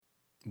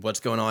What's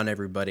going on,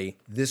 everybody?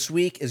 This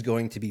week is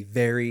going to be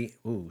very...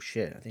 Oh,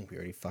 shit. I think we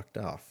already fucked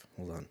off.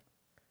 Hold on.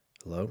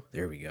 Hello?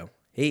 There we go.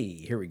 Hey,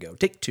 here we go.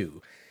 Take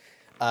two.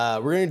 We're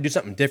going to do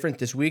something different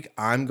this week.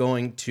 I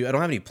don't have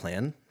any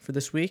plan for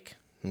this week.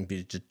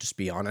 Just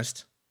be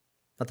honest.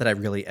 Not that I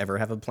really ever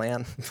have a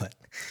plan, but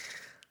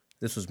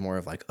this was more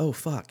of like, oh,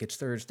 fuck, it's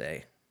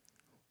Thursday.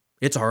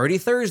 It's already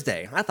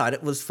Thursday. I thought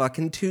it was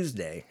fucking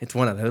Tuesday. It's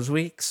one of those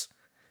weeks.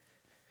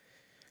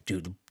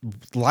 Dude,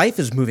 life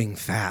is moving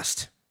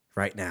fast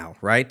right now,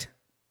 right?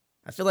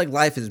 I feel like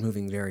life is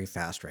moving very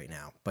fast right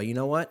now. But you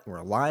know what? We're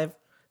alive.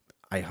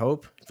 I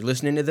hope. If you're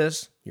listening to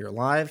this, you're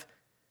alive.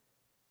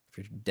 If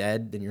you're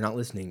dead, then you're not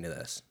listening to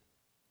this.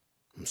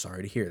 I'm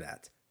sorry to hear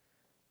that.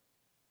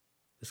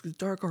 This is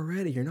dark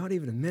already. You're not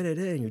even a minute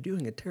in. You're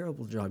doing a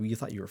terrible job. You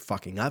thought you were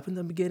fucking up in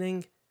the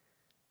beginning.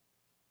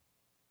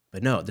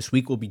 But no, this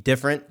week will be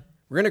different.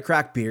 We're going to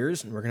crack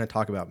beers and we're going to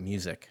talk about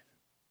music.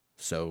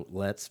 So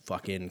let's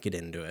fucking get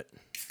into it.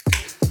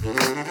 I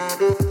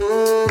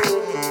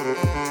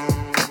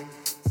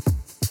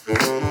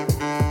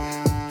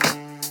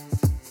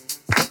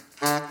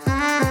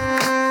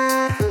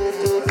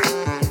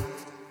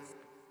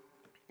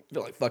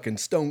feel like fucking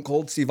Stone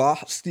Cold Steve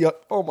Austin.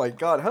 Oh my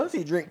God, how does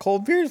he drink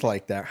cold beers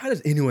like that? How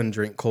does anyone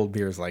drink cold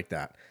beers like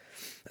that?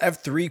 I have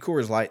 3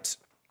 Coors Lights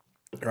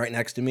right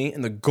next to me,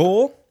 and the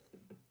goal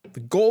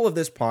of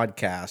this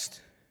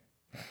podcast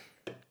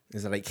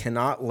is that I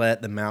cannot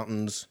let the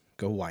mountains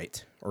go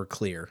white or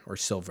clear or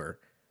silver,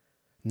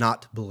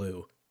 not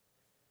blue.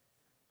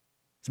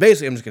 So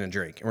basically, I'm just going to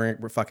drink, and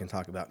we're fucking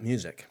talk about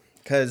music,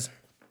 because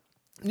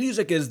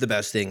music is the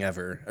best thing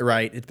ever,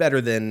 right? It's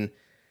better than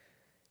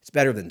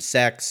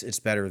sex. It's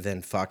better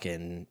than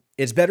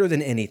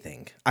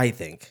anything, I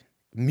think.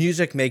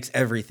 Music makes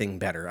everything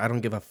better. I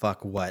don't give a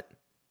fuck what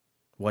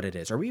it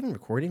is. Are we even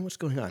recording? What's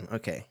going on?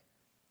 Okay. I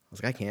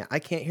was like, I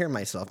can't hear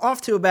myself.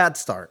 Off to a bad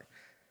start.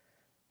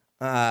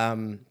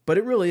 But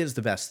it really is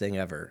the best thing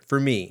ever. For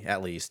me,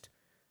 at least.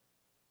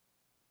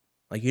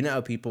 Like, you know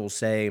how people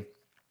say,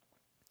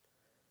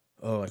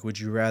 oh, like, would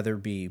you rather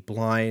be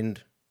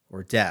blind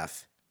or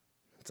deaf?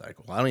 It's like,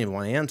 well, I don't even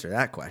want to answer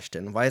that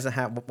question.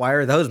 Why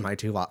are those my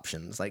 2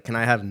 options? Like, can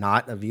I have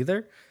not of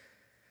either?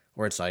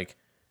 Or it's like,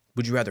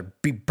 would you rather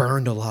be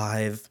burned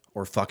alive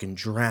or fucking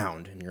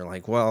drowned? And you're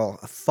like, well,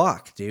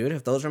 fuck, dude.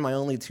 If those are my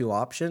only 2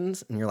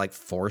 options and you're like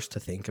forced to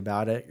think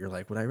about it, you're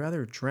like, would I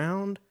rather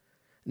drowned?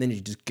 And then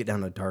you just get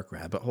down a dark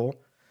rabbit hole.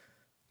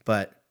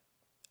 But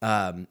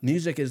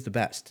music is the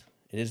best.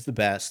 It is the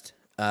best.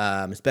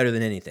 It's better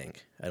than anything.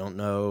 I don't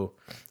know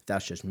if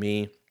that's just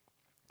me.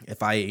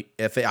 If I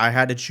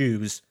had to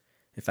choose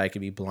if I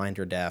could be blind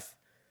or deaf,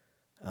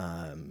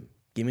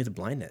 give me the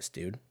blindness,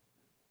 dude.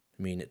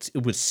 I mean, it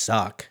would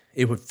suck.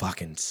 It would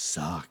fucking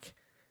suck.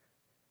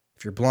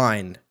 If you're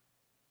blind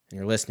and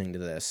you're listening to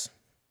this,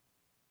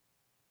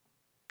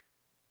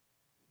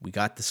 we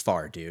got this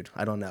far, dude.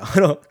 I don't know.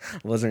 I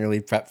wasn't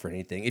really prepped for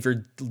anything. If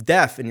you're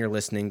deaf and you're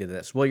listening to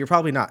this, well, you're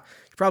probably not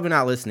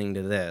listening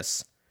to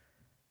this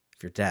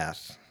if you're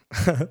deaf.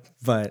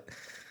 But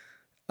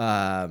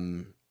I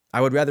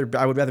would rather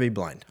be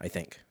blind, I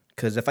think.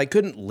 Because if I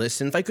couldn't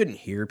listen, if I couldn't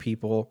hear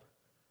people,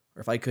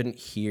 or if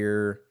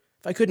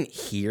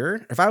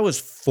I was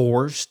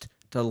forced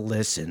to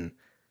listen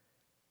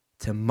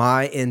to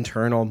my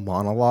internal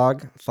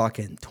monologue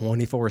fucking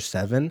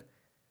 24/7,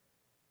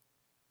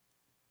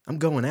 I'm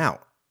going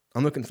out.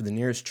 I'm looking for the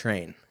nearest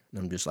train. And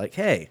I'm just like,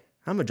 hey,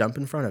 I'm going to jump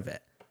in front of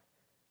it.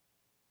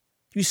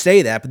 You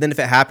say that, but then if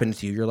it happens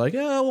to you, you're like,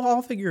 oh, well,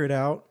 I'll figure it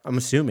out. I'm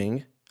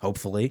assuming,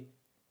 hopefully.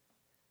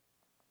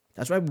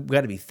 That's why we've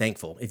got to be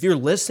thankful. If you're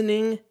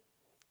listening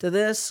to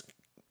this,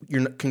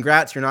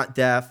 congrats, you're not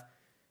deaf.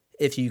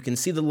 If you can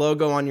see the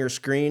logo on your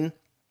screen,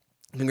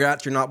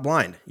 congrats, you're not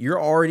blind.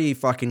 You're already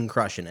fucking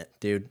crushing it,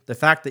 dude. The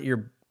fact that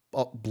you're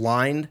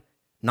blind,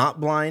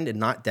 and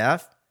not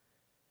deaf,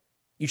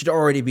 you should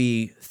already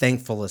be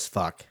thankful as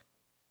fuck.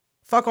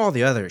 Fuck all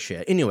the other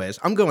shit. Anyways,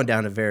 I'm going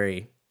down a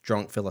very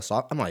drunk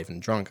philosophy. I'm not even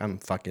drunk. I'm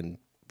fucking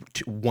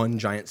 1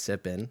 giant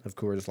sip in of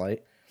Coors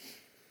Light.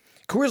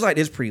 Coors Light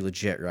is pretty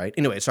legit, right?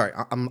 Anyway, sorry.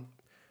 I'm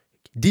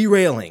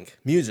derailing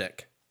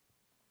music.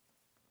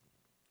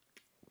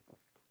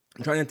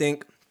 I'm trying to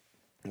think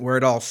where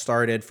it all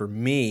started for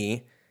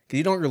me, because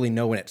you don't really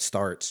know when it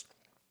starts,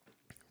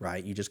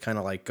 right? You just kind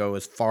of like go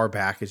as far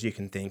back as you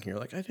can think, and you're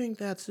like, I think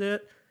that's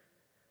it.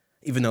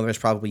 Even though there's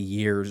probably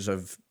years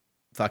of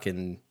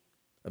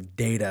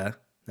data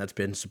that's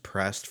been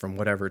suppressed from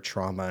whatever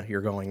trauma you're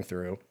going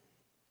through.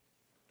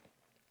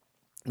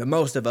 But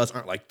most of us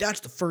aren't like, that's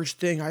the first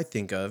thing I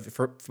think of.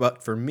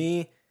 But for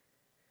me,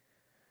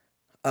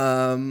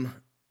 the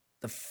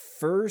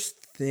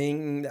first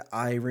thing that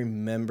I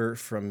remember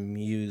from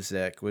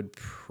music would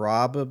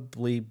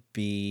probably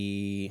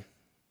be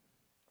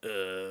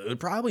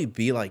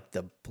like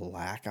the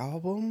Black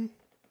Album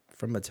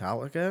from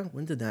Metallica.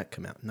 When did that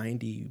come out?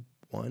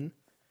 91?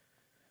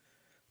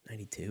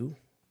 92?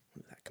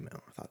 When did that come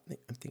out? I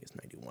think it's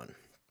 91.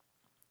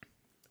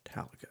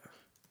 Metallica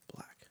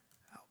Black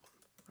Album.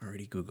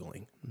 Already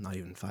Googling. I'm not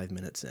even 5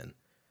 minutes in.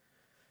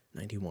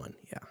 91.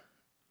 Yeah.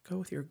 Go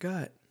with your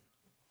gut.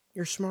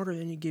 You're smarter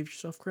than you give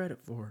yourself credit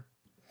for.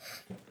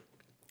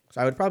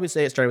 So I would probably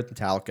say it started with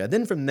Metallica.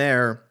 Then from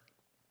there,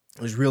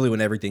 it was really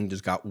when everything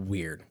just got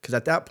weird. Because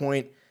at that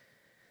point,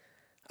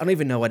 I don't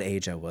even know what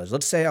age I was.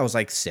 Let's say I was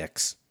like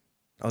 6.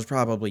 I was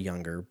probably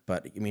younger,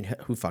 but I mean,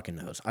 who fucking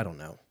knows? I don't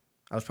know.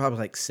 I was probably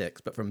like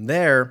 6. But from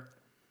there,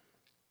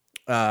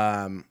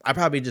 I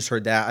probably just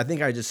heard that. I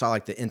think I just saw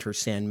like the Enter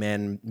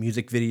Sandman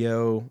music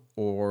video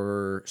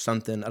or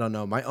something. I don't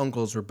know. My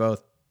uncles are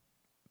both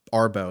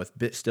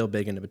still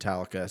big into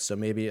Metallica, so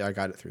maybe I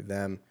got it through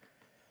them.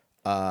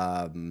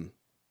 But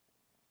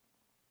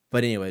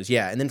anyways,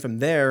 yeah. And then from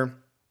there,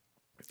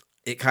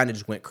 it kind of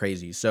just went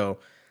crazy. So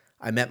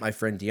I met my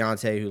friend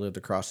Deontay, who lived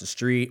across the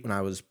street when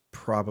I was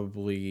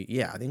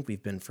probably, I think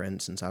we've been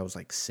friends since I was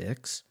like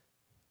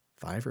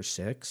 5 or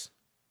 6,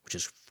 which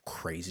is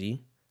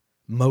crazy.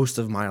 Most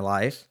of my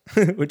life,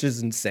 which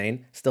is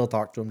insane. Still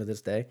talk to him to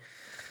this day.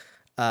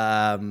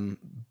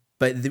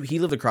 But he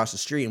lived across the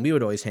street, and we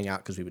would always hang out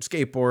because we would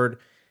skateboard,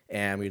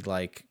 and we'd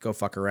like go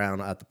fuck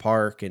around at the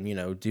park and,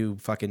 do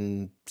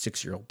fucking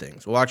 6-year-old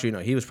things. Well, actually, no,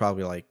 he was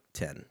probably like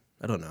 10.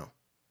 I don't know.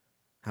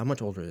 How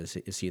much older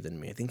is he than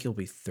me? I think he'll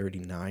be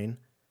 39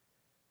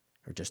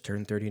 or just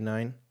turned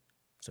 39.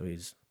 So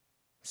he's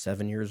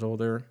 7 years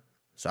older.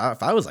 So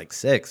if I was like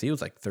 6, he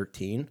was like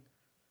 13,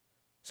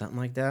 something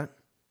like that.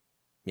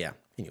 Yeah.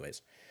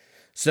 Anyways.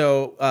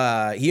 So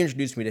he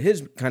introduced me to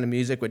his kind of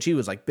music, which he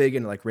was like big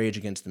into like Rage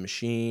Against the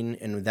Machine.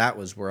 And that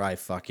was where I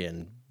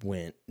fucking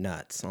went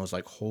nuts. I was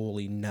like,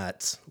 holy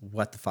nuts.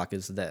 What the fuck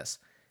is this?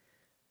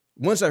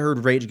 Once I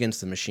heard Rage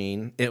Against the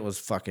Machine, it was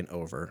fucking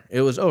over.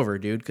 It was over,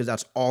 dude, because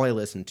that's all I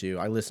listened to.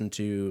 I listened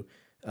to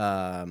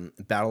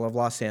Battle of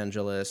Los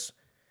Angeles,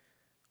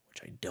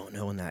 which I don't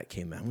know when that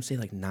came out. I'm going to say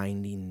like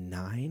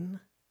 99.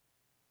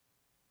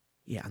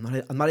 Yeah, I'm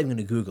not even going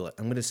to Google it.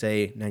 I'm going to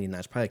say 99.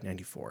 It's probably like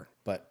 94,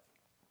 but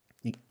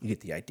you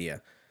get the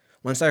idea.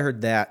 Once I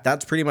heard that,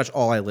 that's pretty much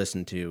all I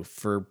listened to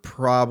for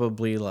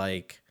probably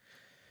like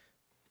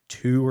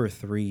 2 or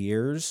 3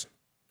 years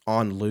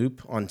on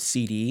loop, on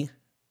CD.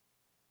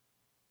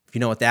 If you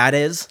know what that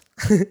is,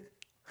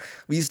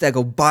 we used to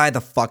go buy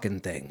the fucking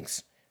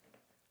things.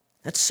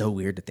 That's so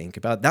weird to think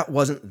about. That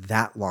wasn't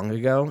that long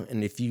ago.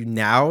 And if you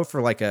now,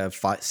 for like a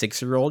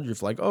 6-year-old, you're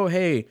like, oh,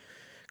 hey,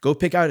 go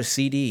pick out a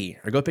CD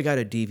or go pick out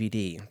a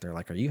DVD. They're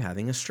like, are you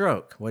having a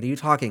stroke? What are you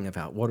talking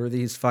about? What are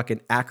these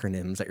fucking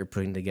acronyms that you're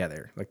putting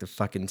together? Like the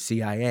fucking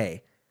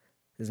CIA.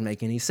 Doesn't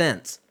make any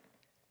sense.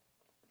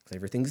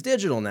 Everything's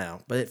digital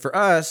now. But for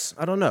us,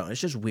 I don't know. It's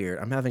just weird.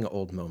 I'm having an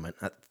old moment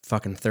at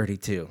fucking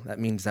 32. That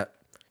means that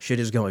shit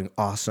is going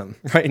awesome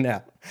right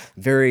now.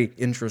 Very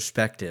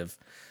introspective.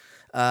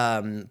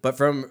 But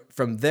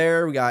from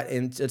there, we got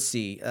into, let's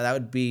see, that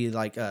would be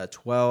like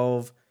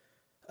 12,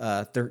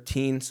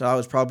 13. So I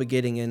was probably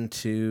getting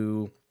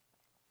into,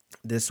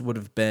 this would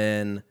have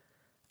been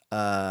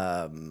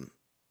like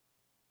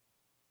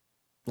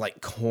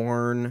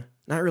Korn.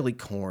 Not really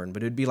Korn,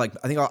 but it'd be like,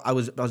 I think I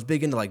was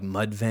big into like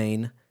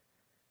Mudvayne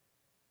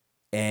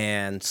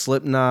and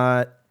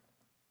Slipknot.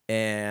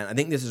 And I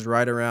think this is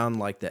right around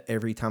like the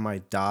Every Time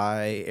I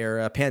Die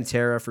era.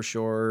 Pantera for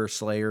sure,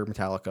 Slayer,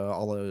 Metallica,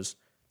 all those,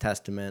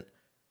 Testament,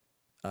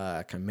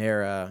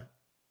 Chimera.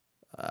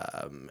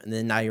 And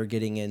then now you're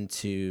getting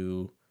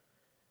into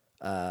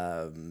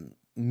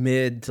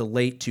mid to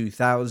late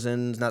 2000s.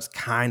 And that's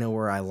kind of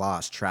where I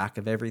lost track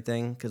of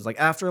everything. Because like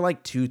after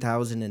like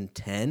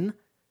 2010,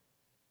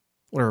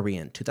 what are we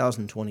in?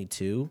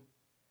 2022?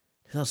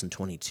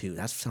 2022,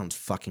 that sounds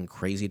fucking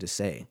crazy to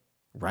say,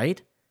 right?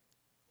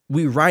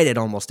 We write it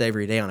almost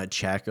every day on a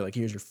check. You're like,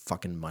 here's your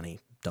fucking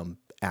money, dumb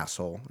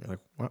asshole. You're like,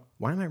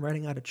 why am I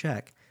writing out a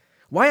check?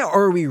 Why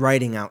are we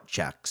writing out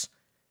checks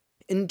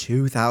in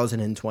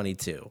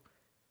 2022?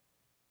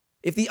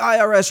 If the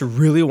IRS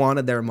really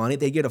wanted their money,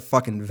 they'd get a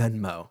fucking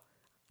Venmo.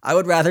 I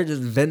would rather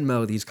just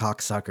Venmo these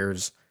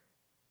cocksuckers.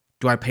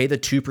 Do I pay the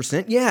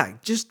 2%? Yeah,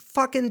 just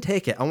fucking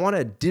take it. I want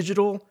a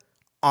digital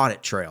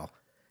audit trail.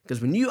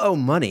 Because when you owe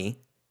money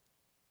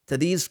to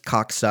these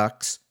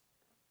cocksucks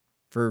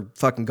for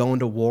fucking going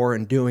to war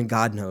and doing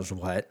God knows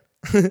what.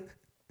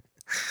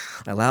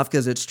 I laugh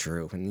because it's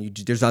true, and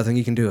there's nothing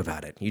you can do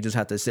about it. You just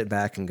have to sit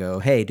back and go,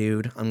 hey,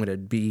 dude, I'm going to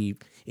be...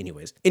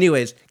 Anyways,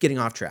 getting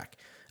off track.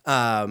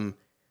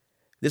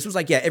 This was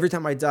like, Every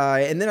Time I Die,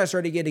 and then I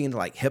started getting into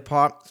like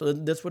hip-hop. So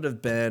this would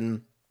have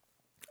been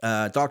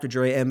Dr.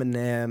 Dre,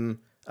 Eminem,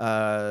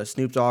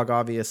 Snoop Dogg,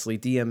 obviously,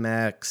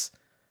 DMX.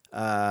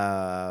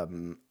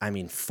 I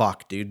mean,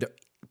 fuck, dude.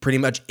 Pretty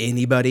much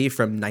anybody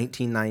from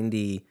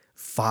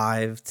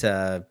 1995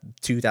 to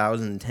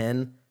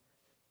 2010.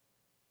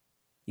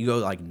 You go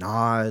like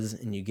Nas,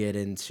 and you get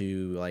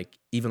into like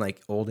even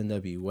like old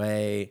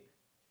NWA,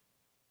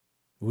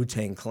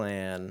 Wu-Tang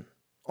Clan,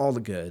 all the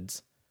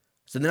goods.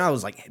 So then I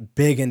was like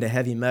big into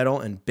heavy metal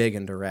and big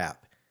into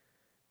rap.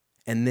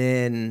 And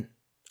then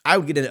I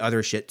would get into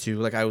other shit too.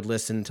 Like I would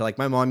listen to, like,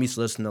 my mom used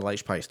to listen to, like,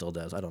 she probably still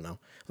does, I don't know,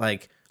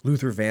 like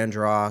Luther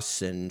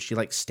Vandross, and she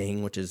likes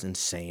Sting, which is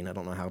insane. I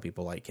don't know how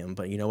people like him,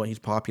 but you know what? He's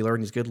popular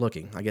and he's good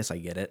looking. I guess I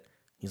get it.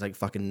 He's like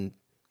fucking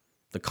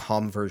the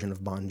calm version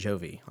of Bon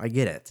Jovi. I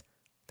get it.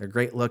 They're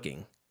great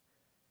looking.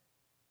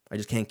 I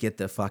just can't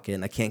get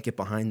I can't get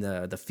behind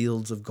the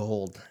fields of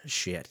gold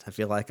shit. I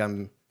feel like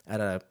I'm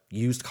at a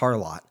used car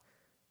lot.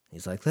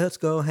 He's like, let's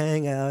go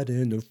hang out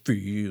in the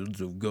fields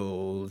of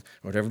gold.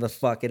 Or whatever the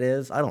fuck it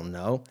is. I don't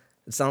know.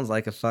 It sounds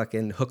like a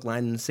fucking hook,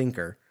 line, and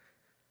sinker.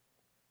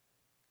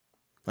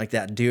 Like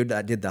that dude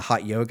that did the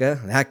hot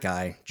yoga. That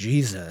guy.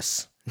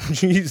 Jesus.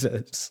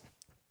 Jesus.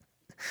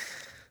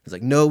 He's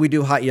like, no, we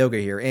do hot yoga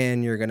here,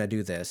 and you're going to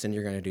do this, and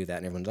you're going to do that.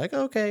 And everyone's like,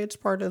 okay, it's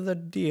part of the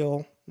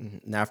deal.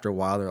 And after a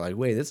while, they're like,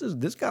 wait,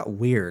 this got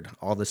weird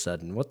all of a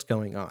sudden. What's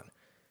going on?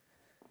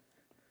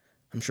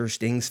 I'm sure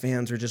Sting's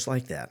fans are just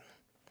like that.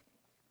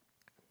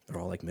 They're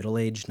all like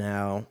middle-aged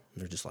now.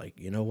 They're just like,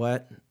 you know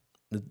what?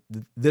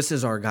 This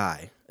is our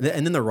guy.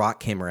 And then The Rock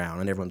came around,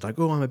 and everyone's like,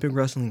 oh, I'm a big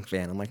wrestling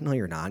fan. I'm like, no,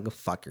 you're not. Go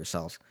fuck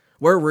yourself.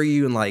 Where were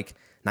you in like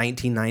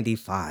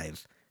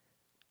 1995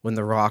 when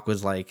The Rock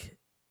was like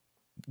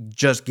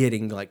just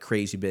getting like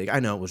crazy big? I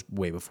know it was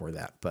way before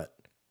that, but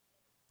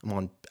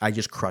I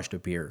just crushed a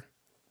beer.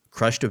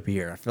 I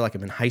feel like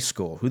I'm in high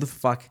school.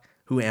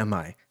 Who am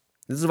I?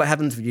 This is what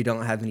happens when you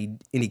don't have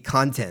any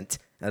content,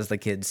 as the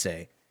kids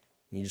say.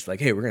 You just like,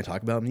 hey, we're going to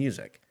talk about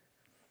music.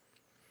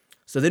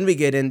 So then we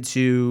get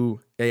into,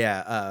 we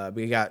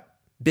got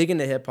big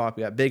into hip hop.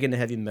 We got big into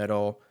heavy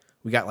metal.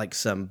 We got like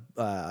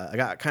I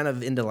got kind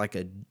of into like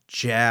a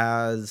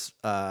jazz,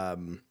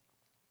 like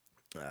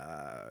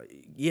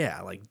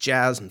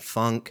jazz and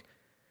funk,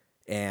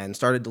 and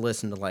started to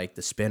listen to like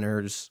the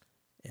Spinners,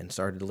 and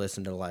started to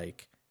listen to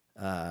like,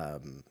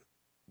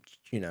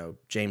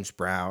 James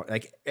Brown,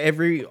 like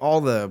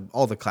all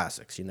the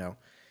classics,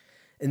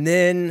 And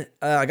then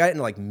I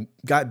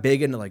got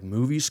big into like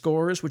movie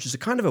scores, which is a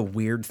kind of a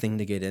weird thing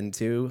to get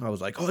into. I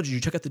was like, oh, did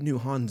you check out the new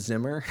Hans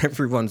Zimmer?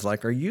 Everyone's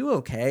like, are you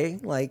okay?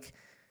 Like,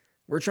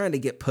 we're trying to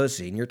get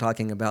pussy, and you're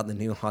talking about the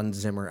new Hans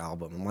Zimmer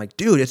album. I'm like,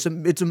 dude, it's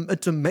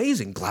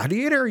amazing.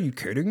 Gladiator? Are you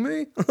kidding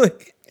me?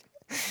 Like,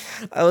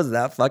 I was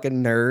that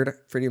fucking nerd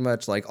pretty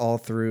much like all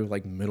through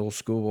like middle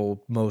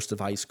school, most of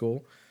high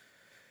school.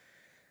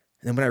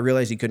 And then when I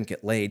realized he couldn't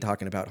get laid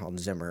talking about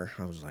Hans Zimmer,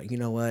 I was like, you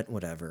know what?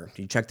 Whatever.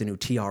 Did you check the new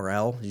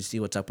TRL? Did you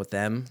see what's up with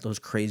them? Those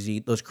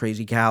crazy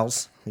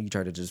cows. You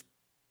try to just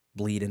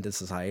bleed into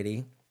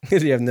society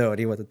because you have no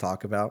idea what to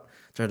talk about.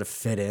 Try to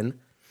fit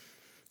in.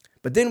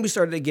 But then we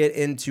started to get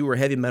into where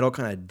heavy metal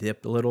kind of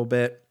dipped a little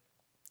bit.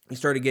 We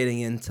started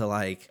getting into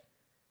like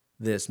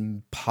this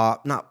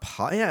pop, not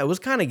pop. Yeah, it was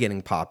kind of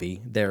getting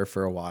poppy there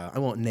for a while. I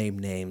won't name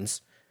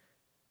names.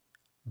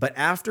 But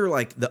after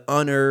like the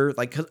Unearth,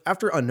 like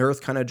after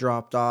Unearth kind of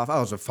dropped off, I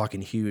was a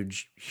fucking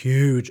huge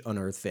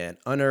Unearth fan.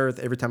 Unearth,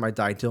 Every Time I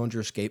Die, Dillinger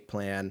Escape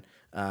Plan,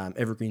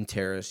 Evergreen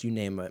Terrace, you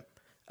name it.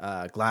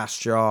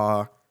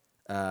 Glassjaw,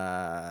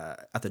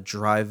 at the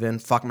drive-in.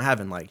 Fuck, I'm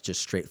having like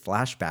just straight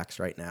flashbacks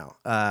right now.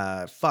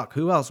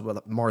 Who else?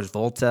 Mars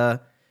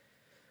Volta.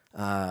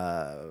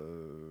 Then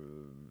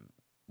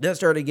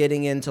started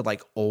getting into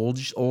like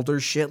older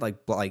shit,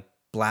 like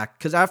Black,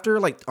 because after,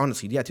 like,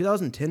 honestly,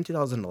 2010,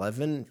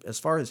 2011, as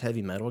far as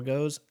heavy metal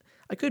goes,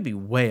 I could be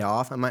way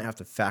off. I might have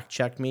to fact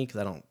check me, because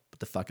I don't, what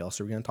the fuck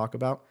else are we going to talk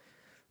about?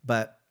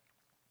 But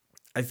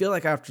I feel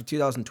like after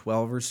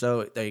 2012 or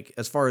so, like,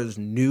 as far as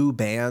new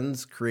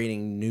bands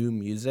creating new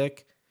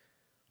music,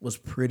 was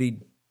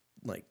pretty,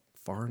 like,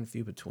 far and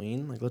few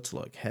between. Like, let's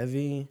look. I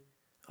don't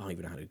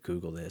even know how to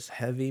Google this.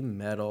 Heavy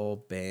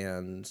metal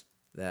bands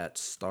that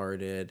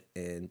started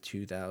in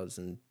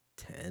 2010.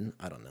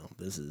 I don't know.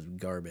 This is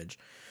garbage.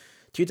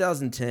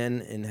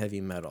 2010 in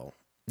heavy metal.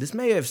 This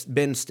may have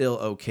been still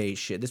okay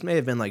shit. This may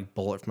have been like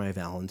Bullet for My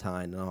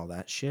Valentine and all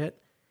that shit.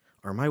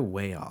 Or am I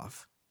way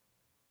off?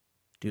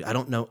 Dude, I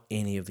don't know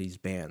any of these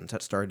bands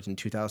that started in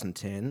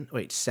 2010.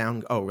 Wait,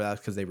 that's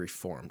because they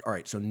reformed. All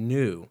right, so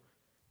new.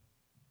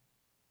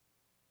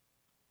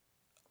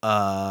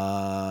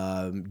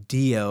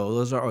 Dio,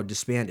 those are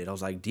disbanded. I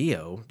was like,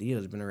 Dio's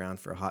been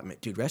around for a hot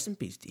minute. Dude, rest in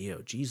peace,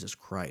 Dio. Jesus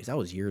Christ. That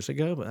was years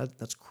ago, but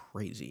that's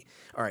crazy.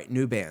 All right,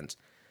 new bands.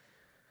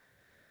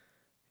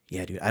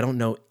 Yeah, dude, I don't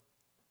know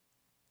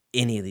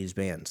any of these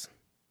bands.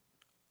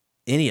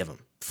 Any of them.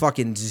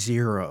 Fucking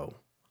zero.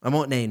 I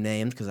won't name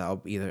names because I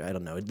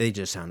don't know.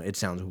 It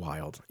sounds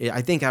wild.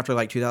 I think after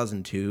like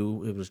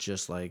 2002, it was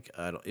just like,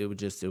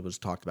 it was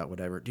talked about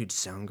whatever. Dude,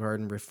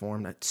 Soundgarden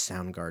reformed.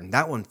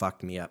 That one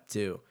fucked me up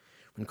too.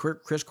 When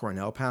Chris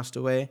Cornell passed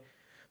away,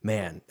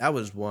 man, that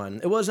was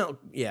one. It was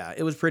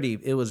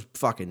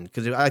fucking,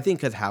 because I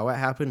think because how it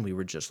happened, we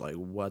were just like,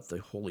 what the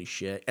holy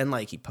shit? And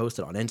like he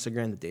posted on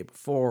Instagram the day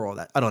before, all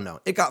that. I don't know.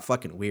 It got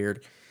fucking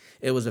weird.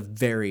 It was a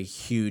very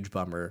huge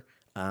bummer.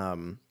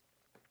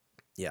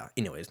 Yeah,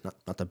 anyways,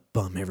 not to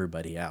bum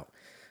everybody out.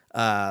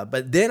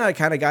 But then I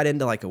kind of got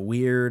into like a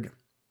weird,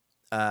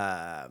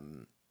 I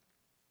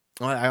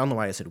don't know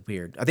why I said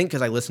weird. I think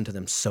because I listened to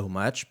them so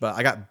much, but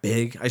I got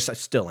big, I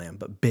still am,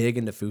 but big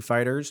into Foo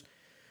Fighters,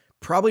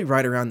 probably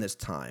right around this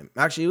time.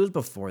 Actually, it was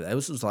before that.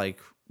 This was like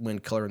when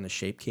Color and the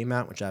Shape came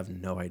out, which I have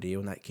no idea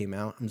when that came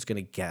out. I'm just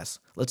going to guess.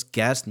 Let's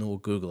guess and then we'll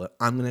Google it.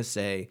 I'm going to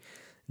say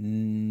The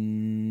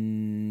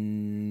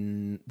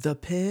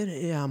pen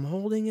I'm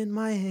holding in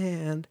my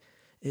hand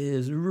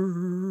is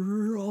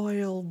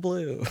royal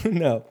blue.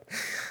 No,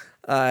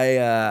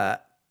 I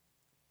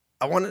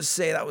I want to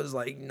say that was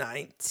like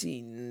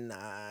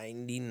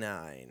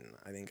 1999.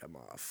 I think I'm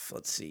off.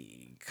 Let's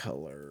see,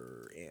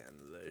 color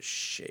and the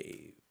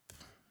shape.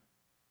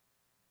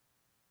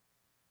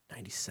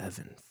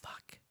 97.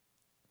 Fuck.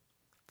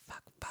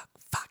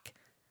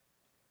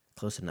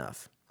 Close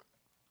enough.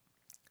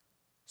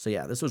 So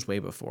yeah, this was way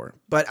before.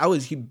 But I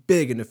was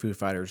big into Foo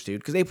Fighters,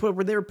 dude, because they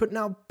were putting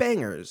out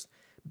bangers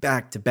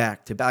back to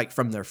back to back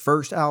from their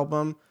first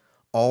album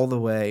all the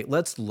way.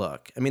 Let's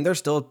look. I mean, they're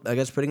still, I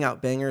guess, putting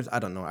out bangers. I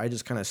don't know. I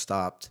just kind of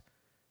stopped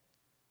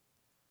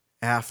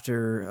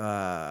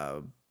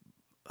after.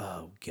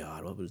 Oh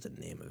God, what was the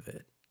name of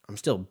it? I'm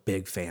still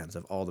big fans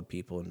of all the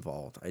people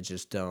involved. I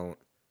just don't.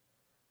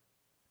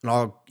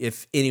 And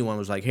if anyone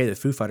was like, "Hey, the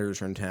Foo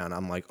Fighters are in town,"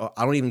 I'm like, oh,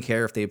 I don't even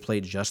care if they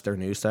played just their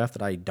new stuff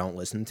that I don't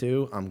listen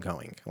to. I'm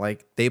going.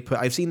 Like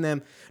I've seen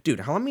them,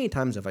 dude. How many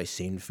times have I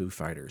seen Foo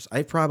Fighters?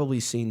 I've probably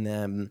seen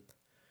them.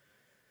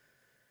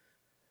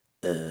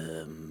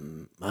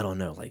 I don't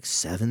know, like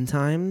 7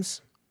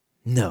 times.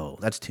 No,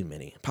 that's too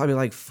many. Probably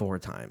like 4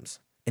 times.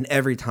 And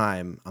every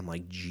time I'm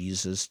like,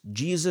 Jesus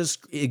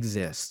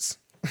exists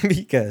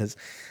because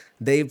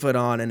they put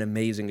on an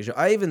amazing show.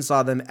 I even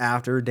saw them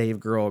after Dave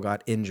Grohl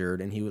got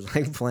injured, and he was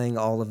like playing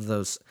all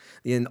those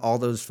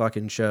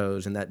fucking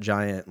shows in that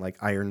giant like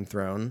Iron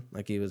Throne,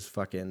 like he was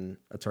fucking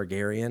a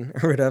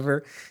Targaryen or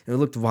whatever. And it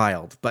looked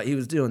wild, but he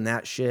was doing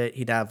that shit.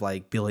 He'd have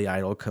like Billy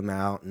Idol come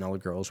out, and all the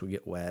girls would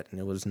get wet,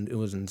 and it was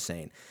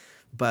insane.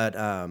 But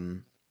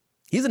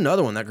he's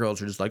another one that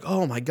girls are just like,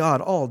 oh my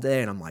God, all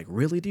day. And I'm like,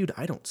 really, dude?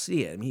 I don't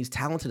see it. I mean, he's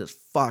talented as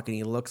fuck. And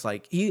he looks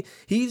like him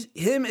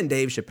and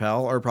Dave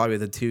Chappelle are probably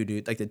the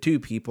two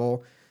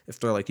people. If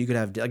they're like,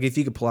 if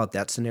you could pull out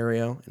that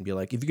scenario and be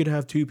like, if you could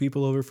have 2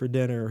 people over for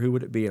dinner, who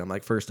would it be? And I'm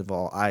like, first of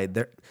all,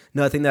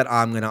 nothing that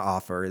I'm going to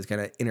offer is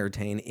going to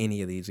entertain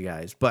any of these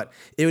guys. But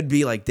it would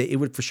be like, it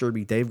would for sure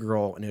be Dave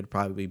Grohl, and it would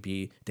probably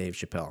be Dave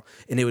Chappelle.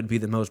 And it would be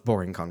the most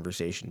boring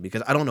conversation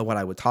because I don't know what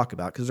I would talk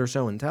about because they're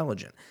so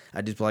intelligent.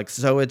 I'd just be like,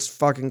 so it's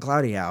fucking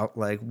cloudy out.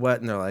 Like,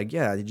 what? And they're like,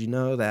 yeah, did you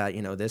know that,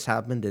 this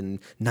happened in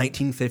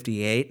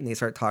 1958? And they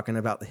start talking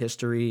about the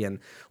history and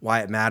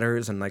why it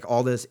matters and like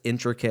all this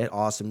intricate,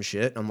 awesome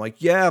shit. I'm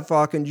like, yeah,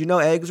 fucking,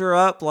 eggs are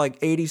up like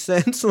 80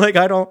 cents. Like,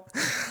 I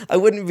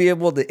wouldn't be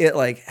able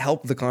to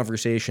help the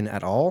conversation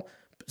at all.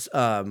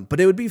 But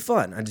it would be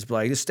fun. I'd just be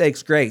like, this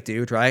steak's great,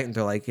 dude, right? And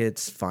they're like,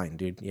 it's fine,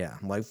 dude. Yeah.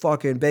 I'm like,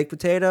 fucking baked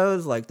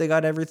potatoes. Like, they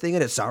got everything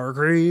in it. Sour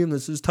cream.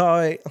 This is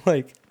tight.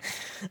 Like,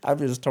 I'm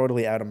just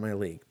totally out of my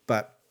league.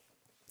 But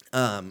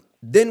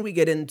then we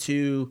get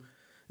into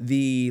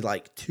the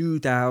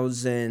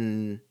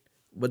 2000,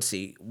 let's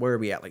see, where are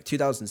we at? Like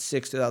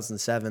 2006,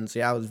 2007. So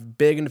yeah, I was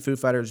big into Foo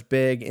Fighters,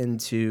 big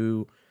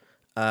into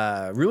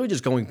really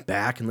just going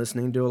back and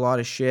listening to a lot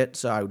of shit.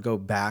 So I would go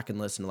back and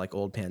listen to like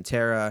old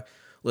Pantera,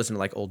 listen to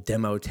like old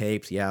demo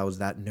tapes. Yeah, I was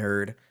that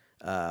nerd.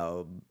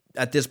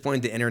 At this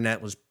point, the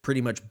internet was pretty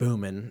much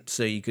booming.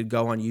 So you could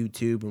go on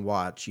YouTube and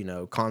watch,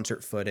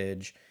 concert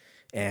footage.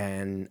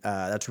 And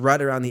that's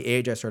right around the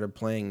age I started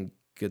playing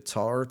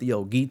guitar, the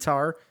old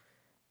guitar.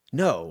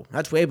 No,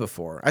 that's way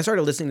before. I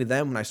started listening to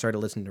them when I started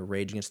listening to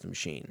Rage Against the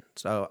Machine.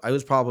 So I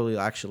was probably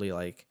actually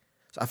like,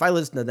 so if I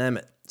listened to them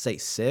at, say,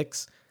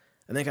 6,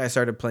 I think I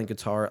started playing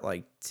guitar at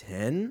like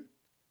 10.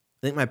 I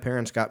think my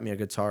parents got me a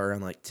guitar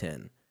around like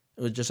 10.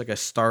 It was just like a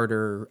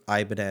starter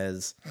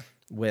Ibanez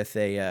with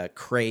a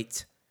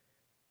crate.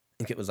 I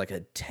think it was like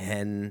a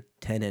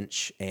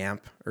 10-inch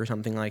amp or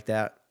something like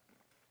that.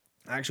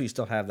 I actually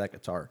still have that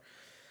guitar.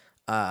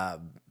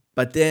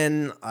 But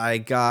then I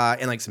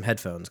got in like some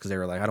headphones because they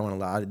were like, I don't want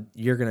to lie,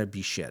 you're going to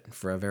be shit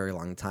for a very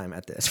long time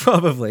at this,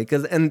 probably.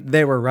 And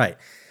they were right.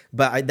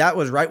 But that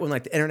was right when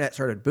like the internet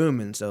started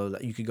booming. So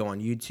that you could go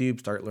on YouTube,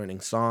 start learning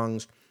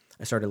songs.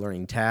 I started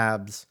learning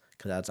tabs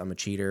because I'm a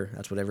cheater.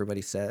 That's what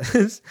everybody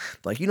says.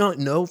 Like, you don't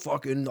know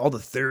fucking all the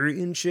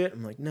theory and shit.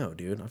 I'm like, no,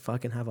 dude, I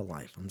fucking have a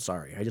life. I'm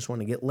sorry. I just want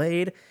to get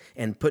laid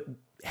and put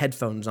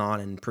headphones on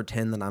and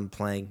pretend that I'm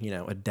playing,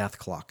 a Death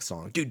Clock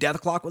song. Dude,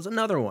 Death Clock was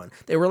another one.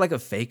 They were like a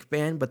fake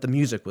band, but the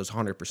music was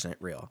 100%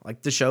 real.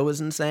 Like, the show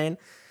was insane.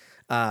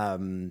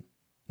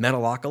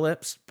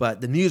 Metalocalypse,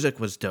 but the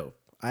music was dope.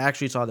 I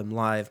actually saw them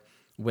live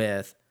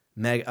with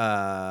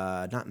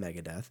not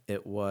Megadeth.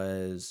 It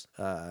was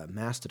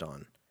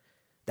Mastodon.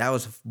 That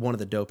was one of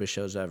the dopest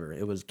shows ever.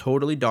 It was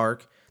totally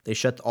dark. They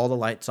shut all the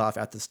lights off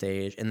at the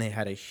stage, and they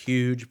had a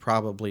huge,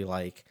 probably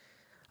like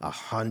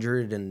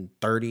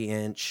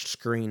 130-inch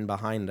screen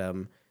behind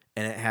them,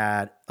 and it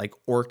had like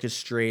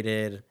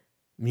orchestrated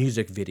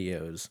music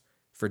videos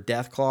for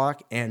Death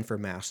Clock and for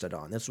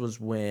Mastodon. This was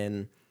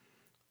when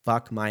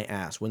fuck my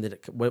ass.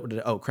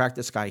 Crack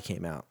the Sky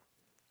came out.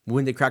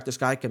 When did Crack the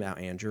Sky come out,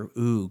 Andrew?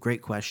 Ooh,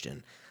 great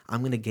question.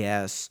 I'm going to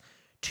guess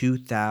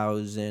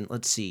 2000.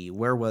 Let's see.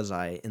 Where was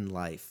I in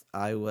life?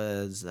 I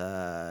was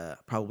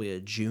probably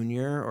a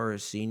junior or a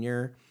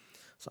senior.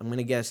 So I'm going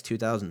to guess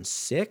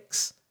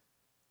 2006.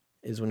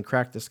 is when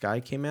Crack the Sky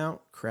came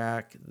out.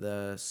 Crack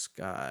the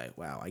Sky.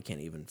 Wow, I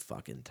can't even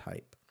fucking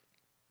type.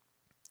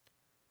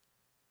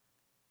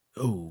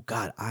 Oh,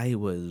 God, I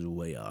was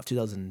way off.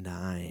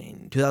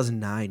 2009.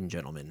 2009,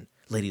 gentlemen.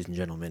 Ladies and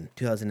gentlemen.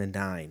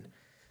 2009.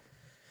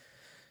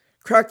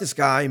 Crack the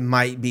Sky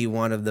might be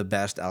one of the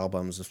best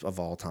albums of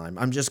all time.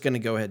 I'm just going to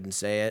go ahead and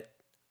say it.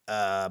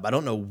 I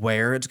don't know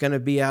where it's going to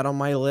be at on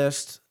my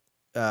list.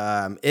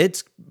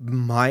 It's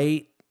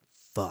might...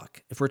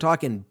 Fuck. If we're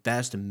talking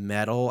best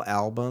metal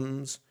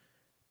albums...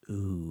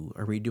 Ooh,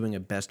 are we doing a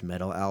best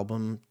metal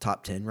album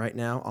top 10 right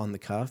now on the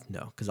cuff?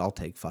 No, because I'll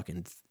take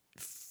fucking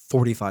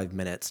 45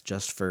 minutes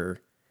just for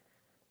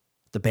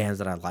the bands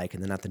that I like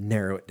and then have to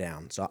narrow it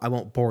down. So I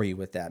won't bore you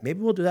with that.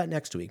 Maybe we'll do that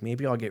next week.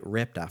 Maybe I'll get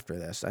ripped after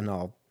this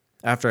and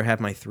after I have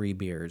my 3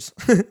 beers.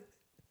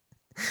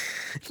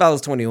 If I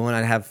was 21,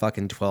 I'd have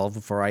fucking 12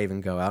 before I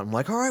even go out. I'm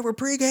like, all right, we're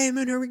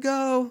pre-gaming. Here we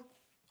go.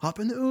 Hop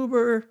in the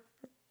Uber.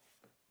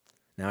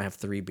 Now I have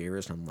 3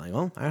 beers and I'm like,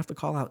 oh, I have to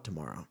call out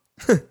tomorrow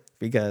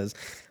because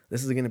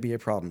this is going to be a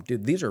problem.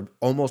 Dude, these are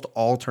almost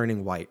all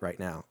turning white right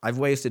now. I've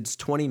wasted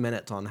 20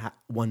 minutes on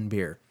 1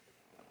 beer.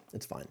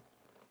 It's fine.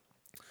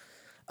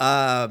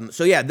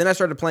 So yeah, then I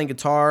started playing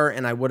guitar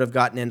and I would have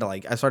gotten into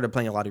I started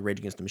playing a lot of Rage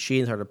Against the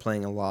Machine, started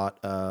playing a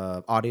lot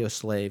of Audio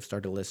Slave,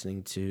 started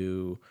listening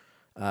to,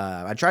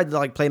 I tried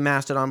to play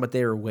Mastodon, but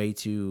they were way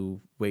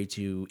too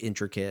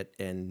intricate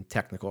and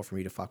technical for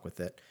me to fuck with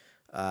it.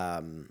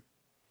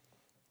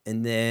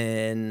 And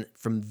then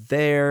from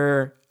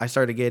there, I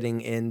started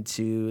getting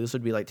into, this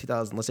would be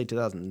 2000, let's say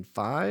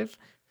 2005.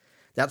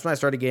 That's when I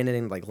started getting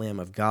into Lamb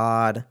of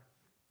God.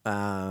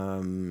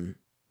 Was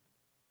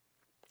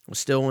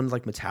still into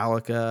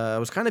Metallica. I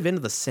was kind of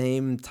into the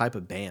same type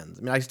of bands.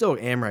 I mean, I still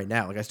am right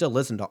now. I still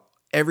listen to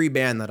every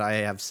band that I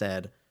have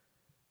said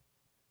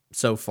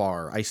so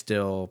far. I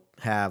still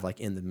have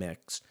in the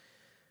mix.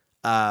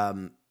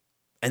 And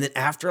then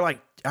after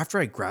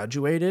I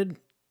graduated,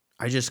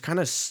 I just kind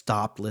of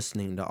stopped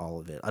listening to all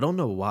of it. I don't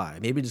know why.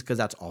 Maybe just because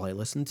that's all I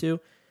listened to.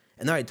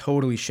 And then I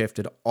totally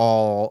shifted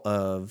all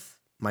of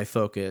my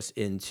focus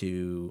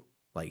into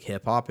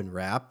hip hop and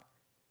rap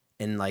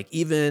and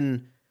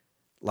even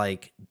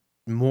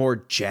more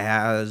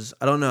jazz.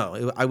 I don't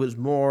know. I was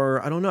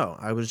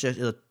just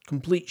a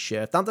complete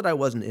shift. Not that I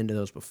wasn't into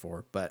those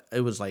before, but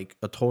it was a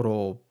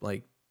total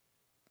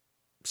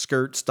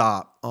skirt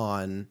stop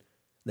on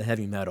the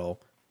heavy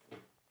metal.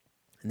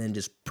 And then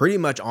just pretty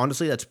much,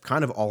 honestly, that's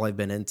kind of all I've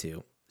been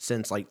into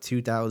since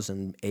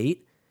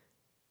 2008,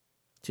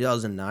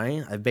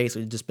 2009. I've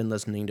basically just been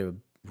listening to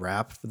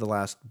rap for the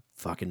last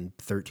fucking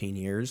 13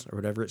 years or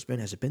whatever it's been.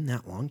 Has it been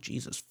that long?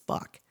 Jesus,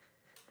 fuck.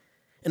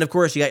 And of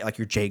course, you got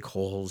your J.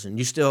 Cole's, and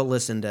you still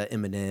listen to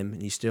Eminem,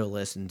 and you still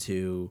listen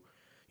to,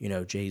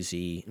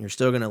 Jay-Z, and you're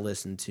still going to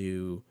listen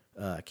to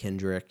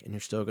Kendrick, and you're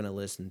still going to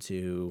listen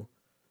to,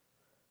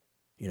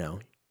 you're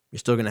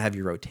still going to have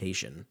your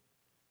rotation.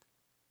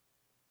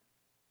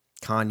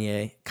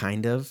 Kanye,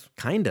 kind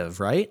of,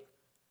 right?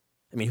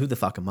 I mean, who the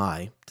fuck am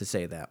I to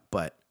say that?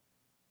 But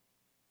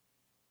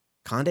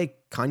Kanye,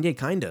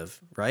 kind of,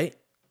 right?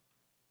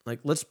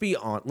 Let's be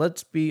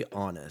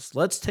honest.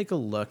 Let's take a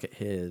look at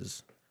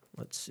his.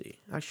 Let's see.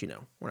 Actually,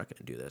 no, we're not going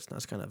to do this.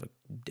 That's kind of a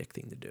dick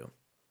thing to do.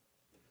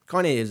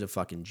 Kanye is a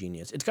fucking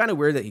genius. It's kind of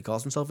weird that he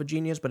calls himself a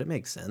genius, but it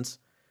makes sense.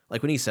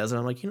 When he says it,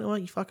 I'm like, you know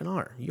what? You fucking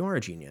are. You are a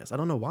genius. I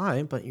don't know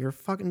why, but you're a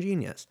fucking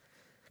genius.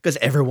 Because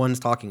everyone's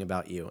talking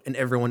about you, and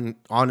everyone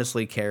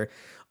honestly care.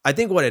 I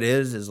think what it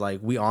is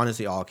we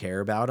honestly all care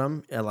about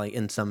him,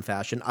 in some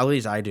fashion. At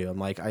least I do. I'm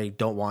I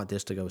don't want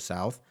this to go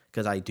south,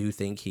 because I do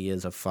think he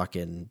is a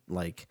fucking,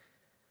 I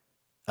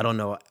don't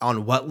know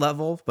on what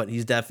level, but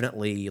he's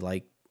definitely,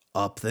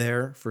 up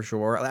there for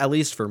sure. At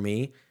least for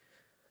me.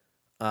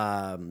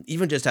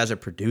 Even just as a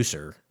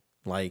producer.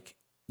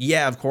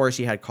 Yeah, of course,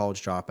 he had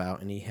College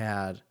Dropout, and he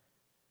had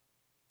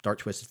Dark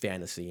Twisted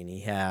Fantasy, and he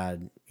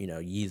had,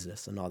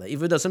 Yeezus and all that.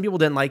 Even though some people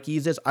didn't like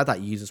Yeezus, I thought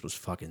Yeezus was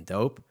fucking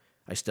dope.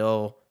 I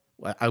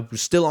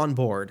was still on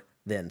board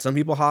then. Some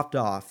people hopped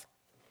off.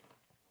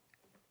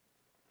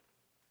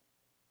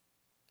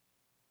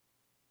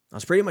 I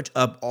was pretty much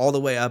up all the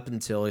way up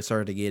until I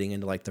started getting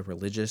into the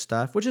religious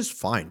stuff, which is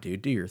fine,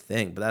 dude. Do your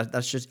thing. But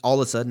that's just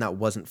all of a sudden that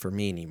wasn't for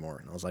me anymore.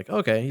 And I was like,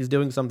 okay, he's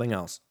doing something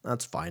else.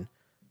 That's fine.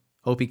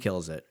 Hope he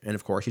kills it. And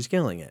of course, he's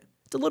killing it.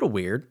 It's a little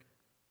weird,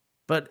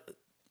 but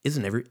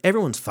isn't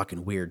everyone's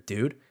fucking weird,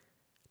 dude?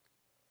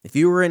 If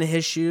you were in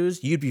his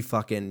shoes, you'd be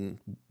fucking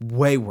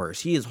way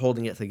worse. He is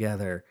holding it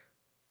together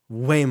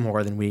way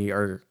more than we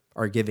are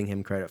giving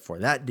him credit for.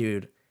 That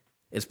dude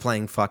is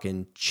playing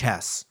fucking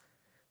chess.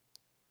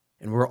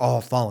 And we're all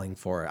falling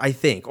for it, I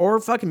think. Or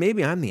fucking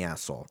maybe I'm the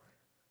asshole.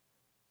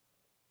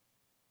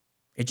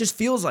 It just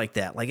feels like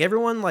that.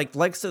 Everyone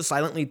likes to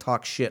silently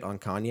talk shit on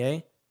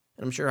Kanye.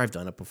 And I'm sure I've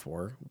done it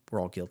before.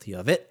 We're all guilty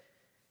of it.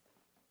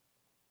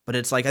 But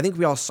it's I think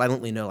we all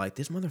silently know,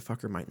 this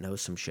motherfucker might know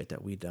some shit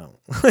that we don't.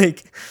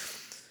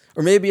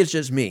 Or maybe it's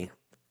just me.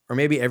 Or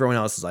maybe everyone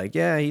else is like,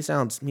 yeah, he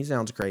sounds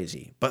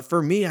crazy. But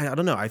for me, I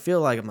don't know. I feel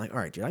like I'm like, all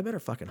right, dude, I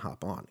better fucking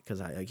hop on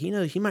because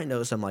he might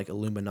know some like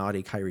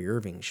Illuminati Kyrie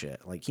Irving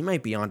shit. Like he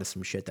might be onto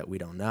some shit that we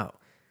don't know.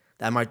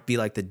 That might be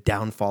like the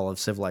downfall of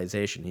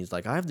civilization. He's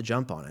like, I have to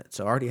jump on it,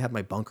 so I already have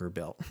my bunker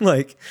built.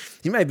 Like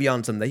he might be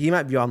on something. He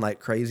might be on like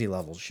crazy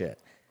level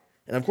shit.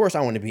 And of course,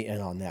 I want to be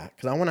in on that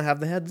because I want to have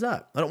the heads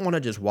up. I don't want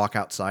to just walk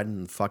outside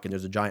and fucking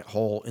there's a giant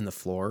hole in the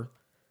floor,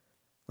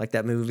 like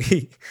that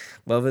movie.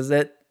 What was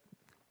it?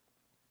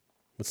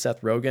 With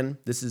Seth Rogen,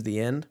 This Is the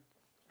End,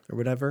 or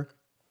whatever.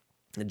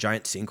 A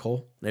giant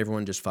sinkhole, and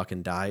everyone just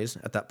fucking dies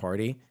at that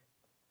party.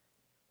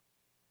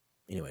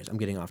 Anyways, I'm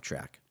getting off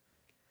track.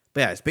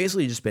 But yeah, it's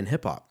basically just been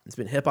hip hop. It's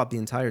been hip hop the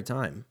entire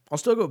time. I'll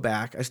still go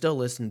back. I still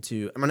listen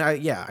to.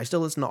 I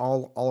still listen to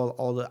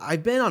all the.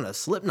 I've been on a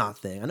Slipknot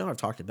thing. I know I've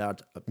talked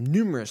about it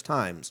numerous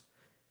times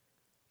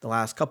the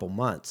last couple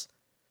months,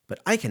 but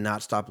I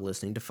cannot stop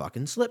listening to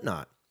fucking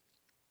Slipknot.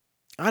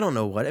 I don't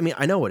know what. I mean,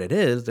 I know what it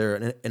is.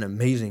 They're an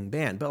amazing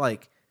band, but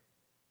like,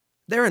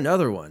 they're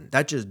another one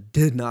that just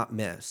did not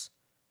miss.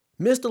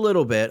 Missed a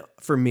little bit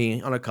for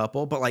me on a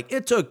couple, but like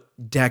it took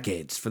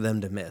decades for them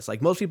to miss.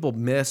 Like most people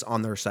miss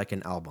on their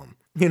second album.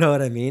 You know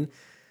what I mean?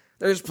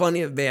 There's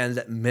plenty of bands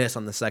that miss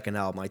on the second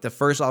album. Like the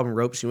first album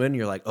ropes you in,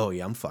 you're like, oh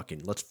yeah,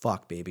 let's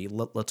fuck, baby.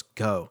 Let's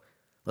go.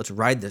 Let's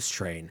ride this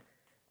train.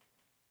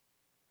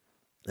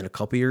 And a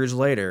couple years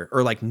later,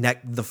 or like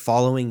the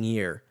following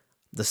year,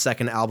 the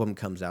second album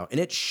comes out and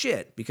it's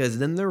shit because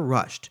then they're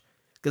rushed.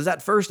 Because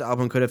that first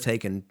album could have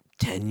taken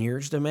 10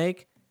 years to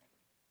make.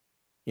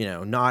 You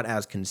know, not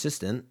as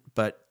consistent,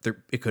 but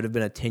it could have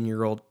been a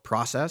 10-year-old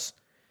process.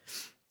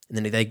 And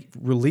then they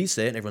release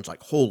it and everyone's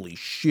like, holy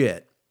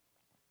shit,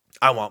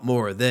 I want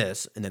more of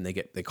this. And then they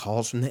get the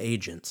calls from the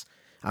agents.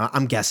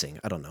 I'm guessing.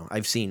 I don't know.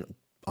 I've seen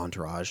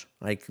Entourage.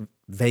 I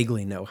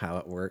vaguely know how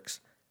it works.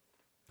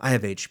 I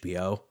have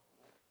HBO.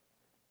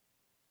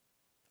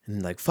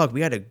 And like, fuck, we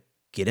got to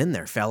get in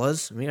there,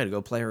 fellas. We got to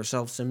go play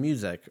ourselves some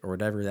music or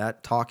whatever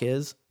that talk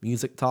is.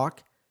 Music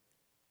talk.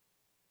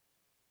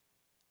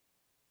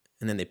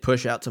 And then they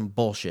push out some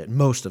bullshit.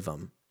 Most of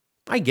them.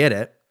 I get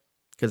it.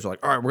 Because they're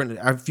like, all right,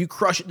 if you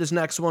crush it this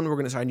next one, we're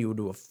going to sign you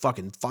to a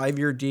fucking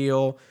 5-year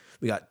deal.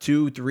 We got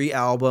 2-3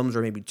 albums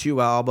or maybe 2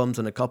 albums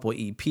and a couple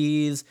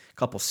EPs, a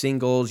couple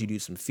singles. You do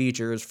some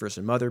features for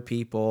some other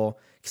people.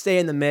 Stay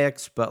in the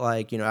mix, but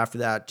like, you know, after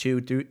that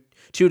 2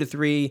 to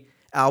 3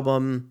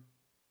 album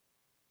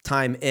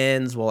time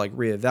ends, we'll like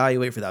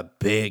reevaluate for that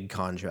big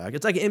contract.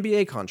 It's like an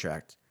NBA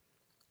contract.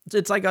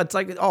 It's like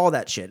all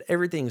that shit.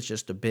 Everything's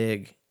just a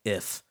big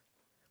if.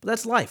 But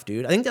that's life,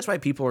 dude. I think that's why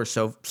people are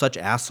such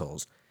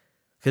assholes.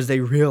 Because they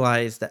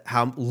realize that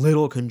how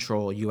little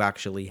control you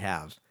actually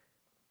have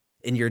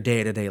in your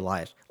day-to-day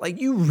life.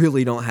 Like, you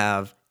really don't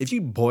have, if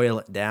you boil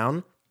it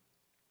down,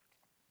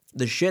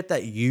 the shit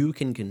that you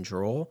can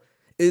control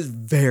is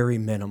very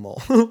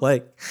minimal.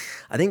 Like,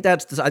 I think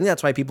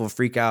that's why people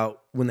freak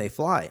out when they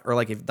fly. Or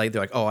like, if like,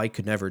 they're like, oh, I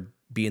could never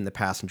be in the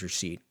passenger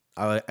seat.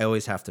 I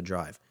always have to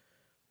drive.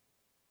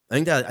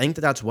 I think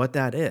that's what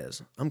that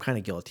is. I'm kind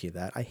of guilty of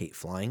that. I hate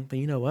flying. But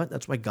you know what?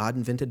 That's why God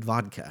invented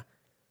vodka.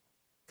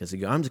 Because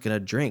I'm just going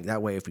to drink.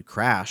 That way, if we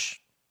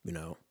crash, you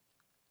know,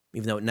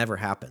 even though it never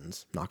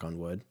happens, knock on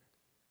wood,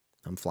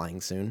 I'm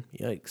flying soon.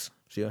 Yikes.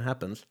 See what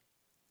happens.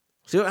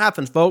 See what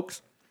happens,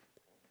 folks.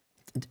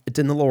 It's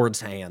in the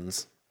Lord's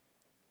hands.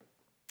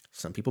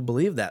 Some people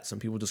believe that. Some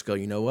people just go,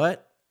 you know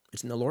what?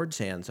 It's in the Lord's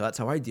hands. So that's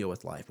how I deal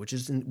with life, which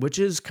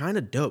is kind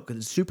of dope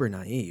because it's super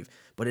naive.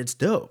 But it's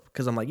dope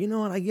because I'm like, you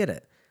know what? I get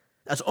it.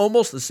 That's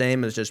almost the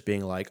same as just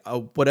being like,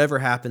 oh, whatever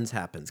happens,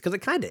 happens. Because it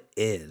kind of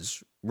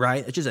is,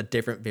 right? It's just a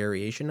different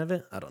variation of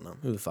it. I don't know.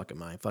 Who the fuck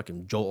am I?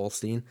 Fucking Joel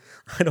Osteen?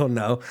 I don't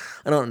know.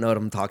 I don't know what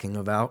I'm talking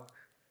about.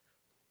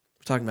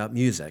 We're talking about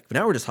music. But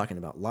now we're just talking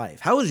about life.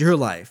 How is your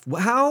life?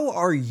 How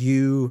are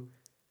you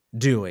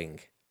doing?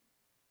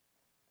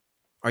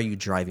 Are you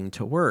driving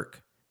to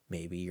work?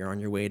 Maybe you're on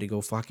your way to go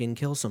fucking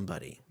kill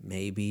somebody.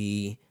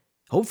 Maybe,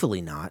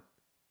 hopefully not.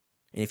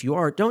 And if you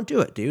are, don't do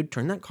it, dude.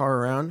 Turn that car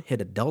around,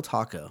 hit a Del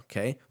Taco,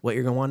 okay? What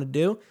you're going to want to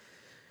do,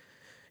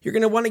 you're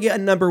going to want to get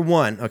a number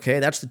 1, okay?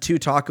 That's the 2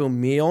 taco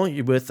meal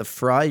with the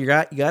fry. You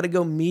got to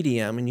go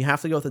medium, and you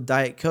have to go with a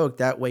Diet Coke.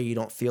 That way you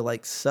don't feel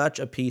like such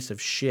a piece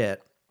of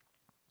shit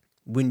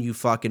when you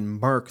fucking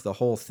murk the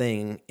whole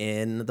thing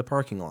in the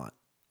parking lot,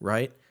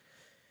 right?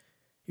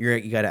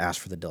 You got to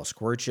ask for the Del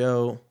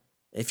Squircho.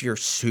 If you're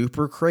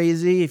super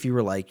crazy, if you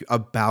were like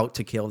about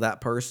to kill that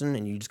person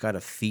and you just got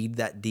to feed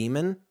that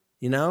demon,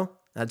 you know?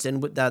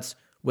 That's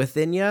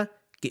within you.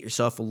 Get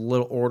yourself a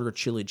little order of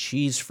chili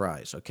cheese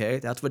fries, okay?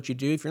 That's what you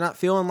do. If you're not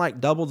feeling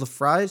like double the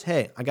fries,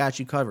 hey, I got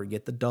you covered.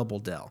 Get the Double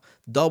Del.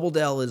 Double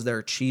Del is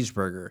their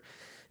cheeseburger.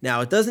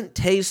 Now, it doesn't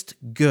taste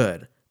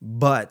good,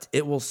 but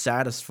it will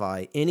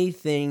satisfy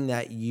anything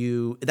that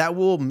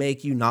will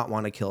make you not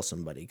want to kill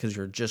somebody because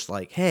you're just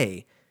like,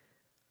 hey,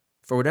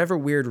 for whatever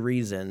weird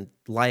reason,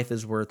 life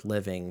is worth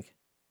living,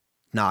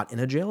 not in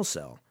a jail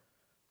cell.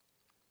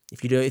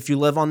 If you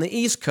live on the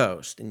East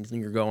Coast and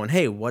you're going,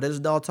 hey, what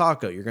is Del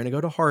Taco? You're going to go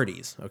to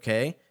Hardee's,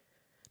 okay?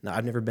 Now,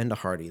 I've never been to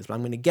Hardee's, but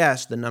I'm going to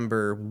guess the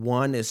number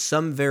 1 is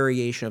some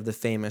variation of the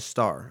famous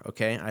star,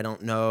 okay? I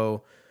don't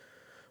know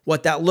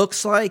what that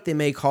looks like. They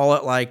may call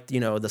it like,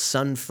 the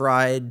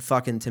sun-fried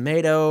fucking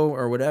tomato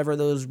or whatever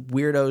those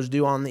weirdos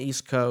do on the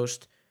East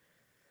Coast.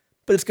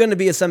 But it's going to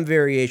be some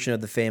variation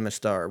of the famous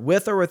star.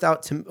 With or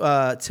without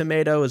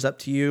tomato is up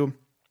to you.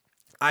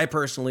 I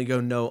personally go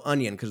no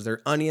onion because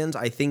their onions,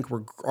 I think,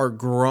 are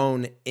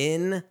grown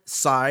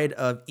inside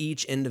of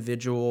each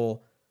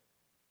individual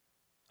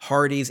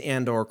Hardee's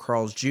and or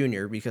Carl's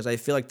Jr. because I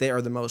feel like they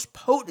are the most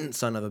potent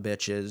son of a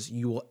bitches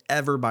you will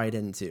ever bite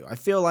into. I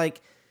feel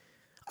like,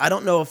 I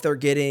don't know if they're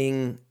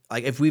getting,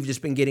 like, if we've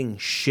just been getting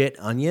shit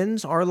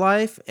onions our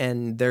life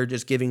and they're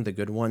just giving the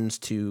good ones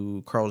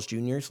to Carl's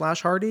Jr. /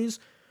 Hardee's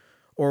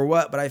or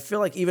what, but I feel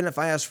like even if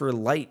I ask for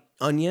light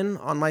onion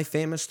on my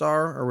famous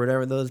star or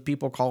whatever those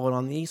people call it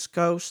on the East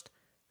Coast,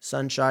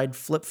 sunshine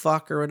flip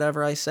fuck or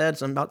whatever I said,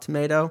 something about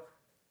tomato,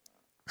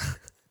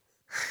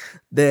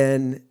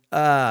 then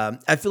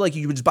I feel like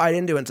you would just bite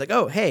into it. It's like,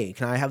 oh, hey,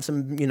 can I have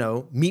some,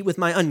 meat with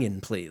my onion,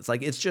 please?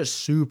 Like, it's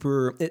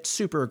super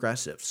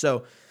aggressive.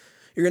 So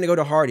you're going to go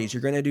to Hardee's.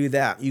 You're going to do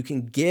that. You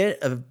can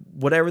get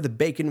whatever the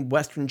bacon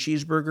Western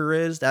cheeseburger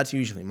is. That's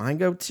usually my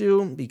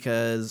go-to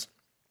because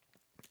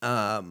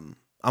I'm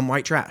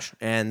white trash,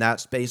 and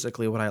that's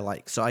basically what I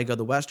like. So I go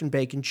the Western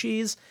bacon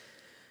cheese.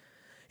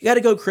 You got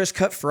to go crisp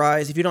cut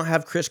fries. If you don't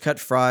have crisp cut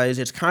fries,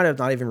 it's kind of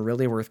not even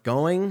really worth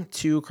going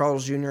to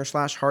Carl's Jr. /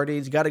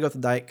 Hardee's. You got to go with the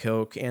Diet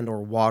Coke and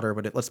or water,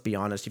 but let's be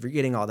honest, if you're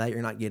getting all that,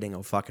 you're not getting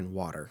a fucking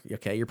water,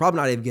 okay? You're probably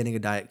not even getting a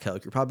Diet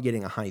Coke. You're probably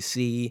getting a High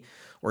C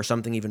or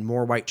something even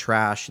more white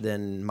trash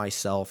than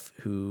myself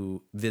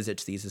who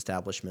visits these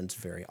establishments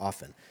very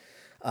often.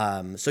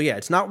 So yeah,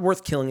 it's not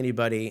worth killing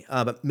anybody,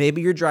 but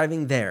maybe you're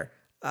driving there.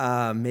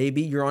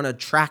 Maybe you're on a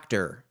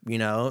tractor,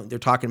 they're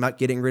talking about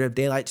getting rid of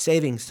daylight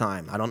savings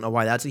time. I don't know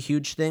why that's a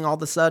huge thing all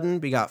of a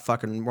sudden.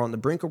 We're on the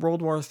brink of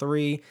World War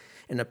III,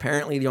 and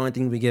apparently the only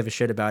thing we give a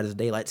shit about is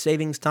daylight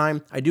savings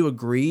time. I do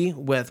agree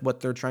with what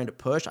they're trying to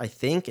push. I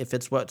think if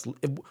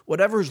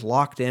whatever's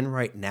locked in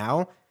right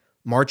now,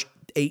 March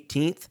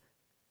 18th,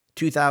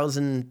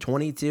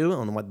 2022, I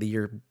don't know what the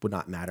year would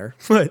not matter,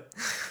 but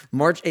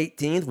March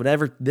 18th,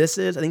 whatever this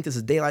is, I think this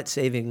is daylight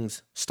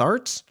savings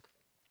starts.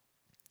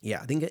 Yeah,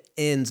 I think it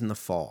ends in the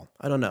fall.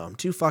 I don't know. I'm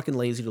too fucking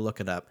lazy to look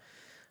it up.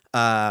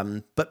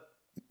 But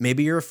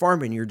maybe you're a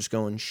farmer and you're just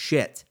going,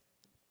 shit.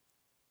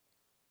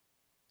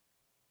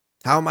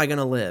 How am I going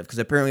to live? Because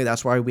apparently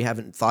that's why we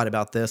haven't thought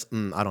about this,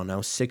 I don't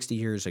know, 60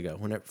 years ago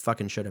when it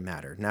fucking should have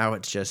mattered. Now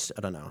it's just,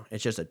 I don't know.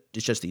 It's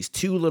just these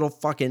two little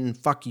fucking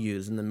fuck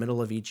yous in the middle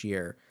of each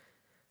year.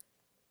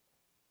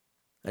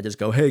 I just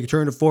go, hey,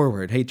 turn it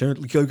forward. Hey,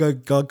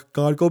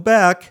 gotta go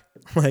back.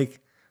 Like,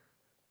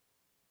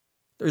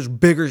 there's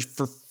bigger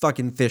for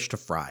fucking fish to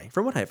fry.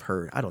 From what I've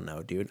heard, I don't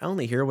know, dude. I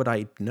only hear what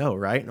I know,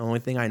 right? The only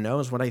thing I know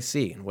is what I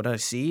see. And what I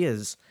see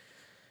is,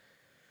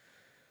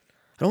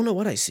 I don't know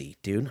what I see,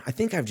 dude. I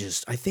think we're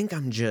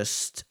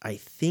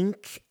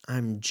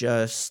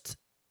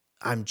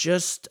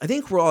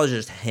all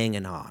just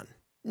hanging on.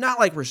 Not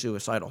like we're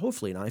suicidal.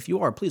 Hopefully not. If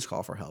you are, please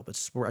call for help.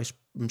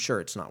 I'm sure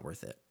it's not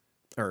worth it.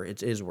 Or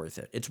it is worth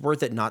it. It's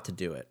worth it not to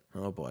do it.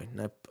 Oh boy.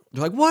 They're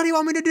like, what do you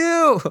want me to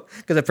do?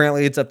 Because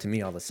apparently it's up to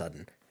me all of a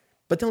sudden.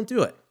 But don't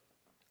do it.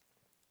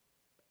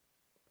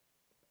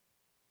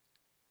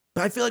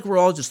 But I feel like we're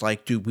all just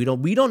like, dude,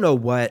 we don't know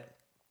what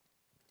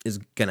is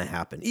going to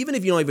happen. Even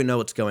if you don't even know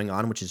what's going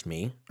on, which is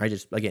me. I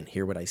just, again,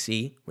 hear what I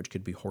see, which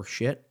could be horse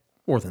shit.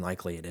 More than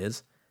likely it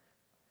is.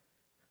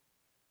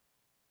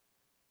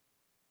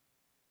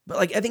 But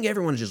like, I think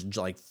everyone's just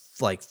like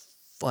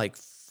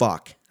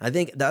fuck. I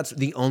think that's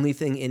the only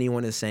thing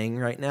anyone is saying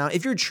right now.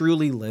 If you're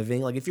truly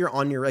living, like if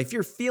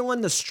you're feeling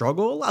the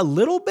struggle a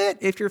little bit,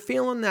 if you're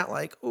feeling that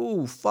like,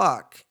 oh,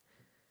 fuck,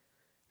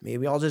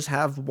 maybe I'll just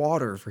have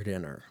water for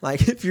dinner.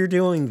 Like if you're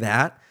doing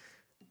that,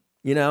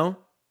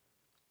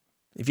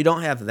 if you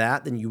don't have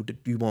that, then you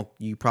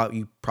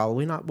probably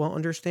won't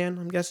understand,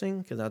 I'm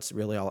guessing, because that's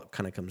really all it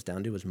kind of comes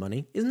down to is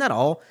money. Isn't that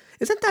all?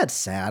 Isn't that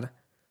sad?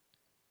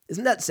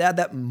 Isn't that sad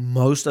that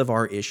most of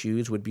our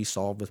issues would be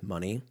solved with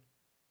money?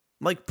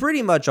 Like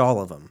pretty much all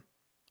of them,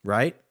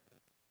 right?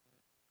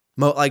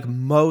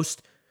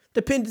 Most,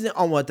 depending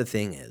on what the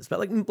thing is. But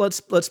like,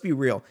 let's be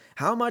real.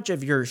 How much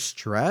of your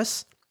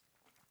stress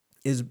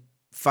is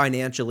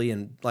financially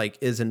and like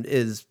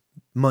is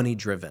money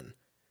driven?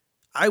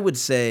 I would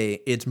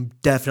say it's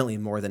definitely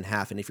more than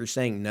half. And if you're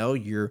saying no,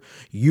 you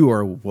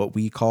are what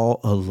we call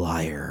a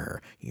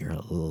liar. You're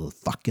a little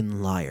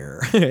fucking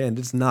liar, and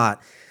it's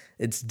not.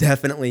 It's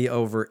definitely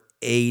over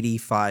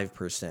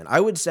 85%. I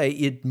would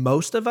say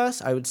most of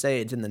us, I would say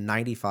it's in the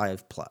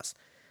 95 plus.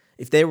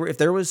 If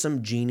there was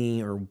some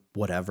genie or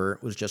whatever,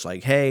 it was just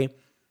like, hey,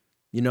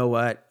 you know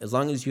what? As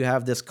long as you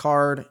have this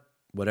card,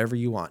 whatever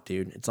you want,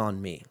 dude, it's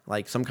on me.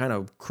 Like some kind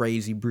of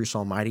crazy Bruce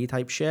Almighty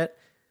type shit.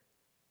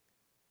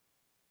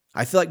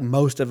 I feel like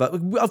most of us,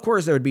 of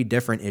course, there would be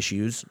different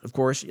issues. Of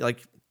course,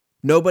 like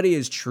nobody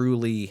is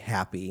truly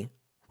happy,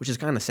 which is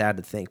kind of sad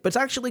to think. But it's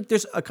actually,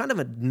 there's a kind of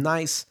a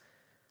nice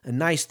a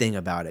nice thing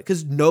about it,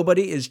 because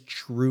nobody is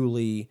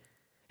truly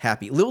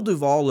happy. Lil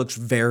Duval looks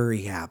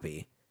very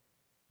happy,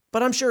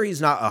 but I'm sure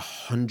he's not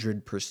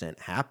 100%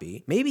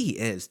 happy. Maybe he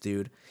is,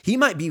 dude. He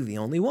might be the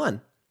only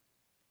one.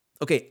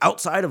 Okay,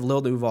 outside of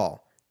Lil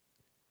Duval,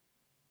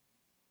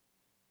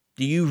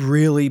 do you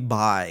really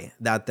buy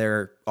that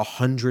they're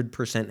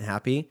 100%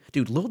 happy?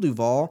 Dude, Lil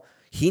Duval,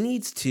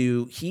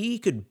 he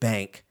could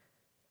bank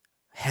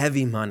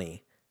heavy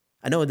money.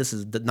 I know this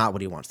is not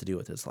what he wants to do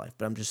with his life,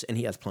 but and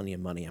he has plenty of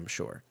money, I'm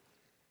sure.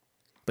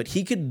 But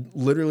he could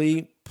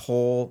literally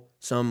pull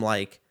some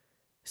like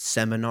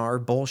seminar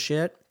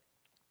bullshit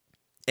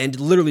and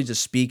literally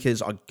just speak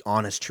his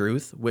honest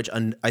truth, which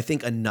I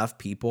think enough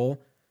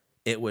people,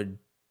 it would.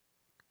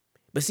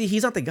 But see,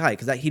 he's not the guy,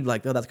 because he'd be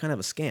like, oh, that's kind of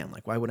a scam.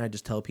 Like, why wouldn't I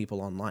just tell people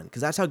online?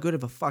 Because that's how good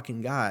of a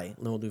fucking guy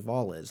Lil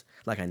Duval is.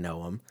 Like, I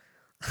know him.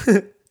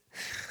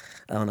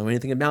 I don't know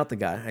anything about the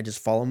guy. I just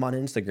follow him on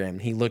Instagram,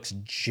 and he looks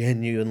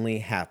genuinely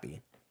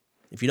happy.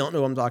 If you don't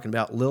know what I'm talking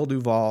about, Lil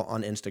Duval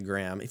on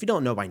Instagram. If you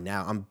don't know by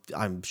now,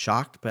 I'm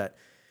shocked, but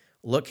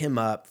look him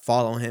up,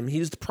 follow him.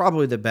 He's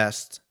probably the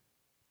best.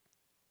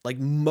 Like,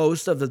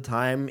 most of the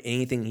time,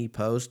 anything he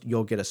posts,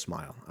 you'll get a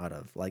smile out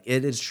of. Like,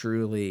 it is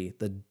truly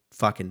the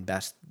fucking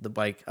best.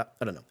 I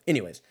don't know.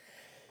 Anyways,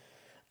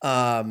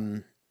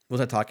 what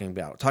was I talking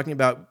about? Talking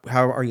about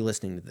how are you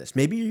listening to this?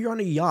 Maybe you're on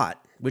a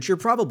yacht, which you're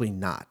probably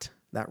not.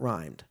 That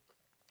rhymed.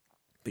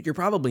 But you're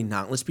probably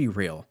not. Let's be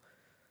real.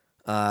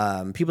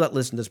 People that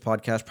listen to this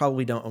podcast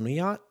probably don't own a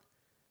yacht.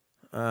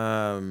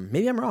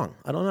 Maybe I'm wrong.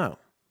 I don't know.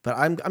 But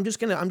I'm just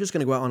gonna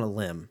go out on a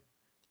limb.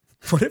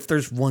 What if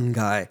there's one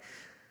guy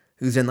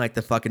who's in like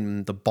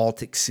the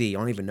Baltic Sea? I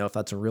don't even know if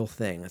that's a real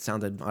thing. It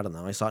sounded, I don't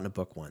know. I saw it in a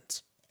book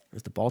once.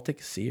 Is the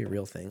Baltic Sea a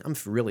real thing? I'm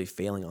really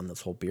failing on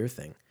this whole beer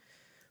thing.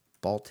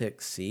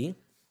 Baltic Sea?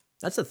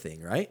 That's a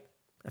thing, right?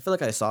 I feel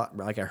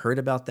like I heard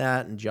about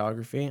that in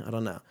geography. I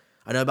don't know.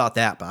 I know about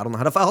that, but I don't know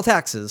how to file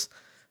taxes.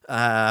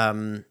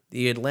 The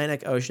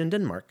Atlantic Ocean,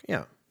 Denmark.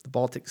 Yeah, the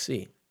Baltic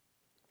Sea.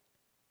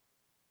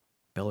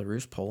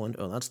 Belarus, Poland.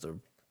 Oh, that's where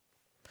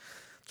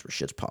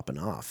shit's popping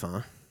off,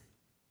 huh?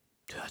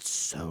 Dude, that's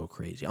so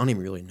crazy. I don't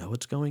even really know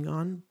what's going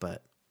on,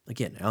 but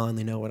again, I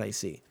only know what I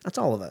see. That's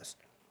all of us.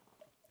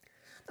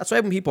 That's why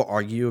when people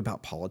argue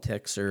about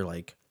politics or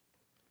like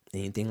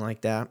anything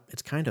like that,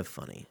 it's kind of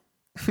funny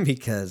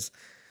because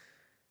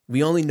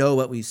we only know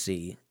what we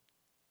see,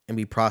 and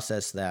we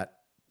process that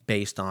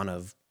based on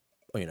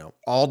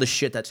all the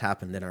shit that's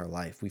happened in our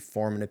life. We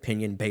form an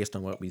opinion based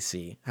on what we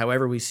see.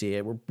 However we see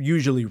it, we're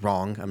usually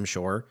wrong, I'm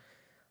sure.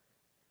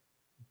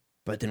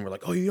 But then we're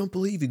like, oh, you don't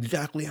believe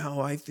exactly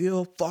how I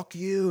feel? Fuck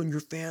you and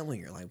your family.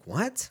 You're like,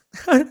 what?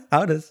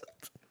 How does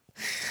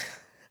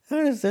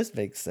this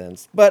make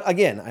sense? But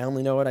again, I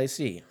only know what I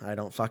see. I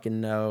don't fucking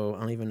know.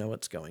 I don't even know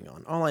what's going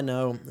on. All I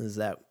know is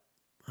that,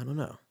 I don't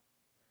know.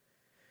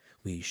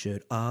 We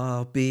should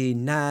all be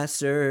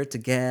nicer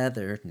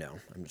together. No,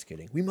 I'm just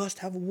kidding. We must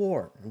have a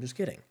war. I'm just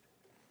kidding.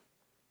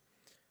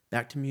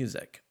 Back to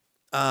music.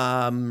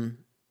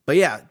 But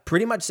yeah,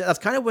 pretty much that's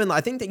kind of when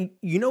I think that,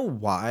 you know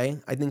why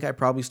I think I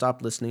probably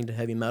stopped listening to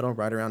heavy metal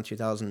right around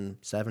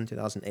 2007,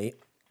 2008.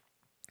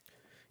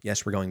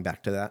 Yes, we're going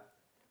back to that.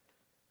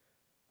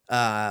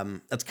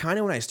 That's kind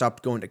of when I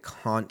stopped going to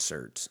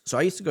concerts. So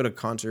I used to go to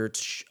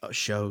concerts,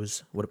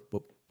 shows,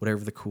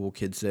 whatever the cool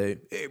kids say.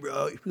 Hey,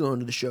 bro, you going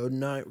to the show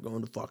tonight? We're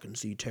going to fucking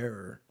see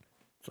Terror.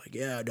 It's like,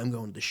 yeah, I'm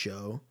going to the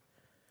show.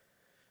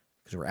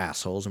 Because we're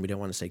assholes and we didn't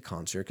want to say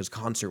concert because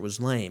concert was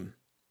lame.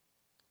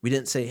 We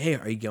didn't say, hey,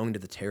 are you going to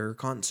the Terror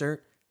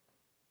concert?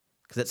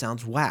 Because that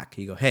sounds whack.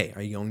 You go, hey,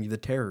 are you going to the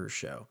Terror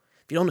show?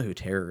 If you don't know who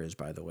Terror is,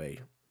 by the way,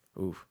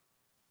 oof.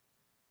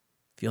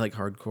 If you like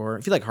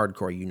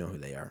hardcore, you know who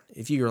they are.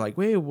 If you're like,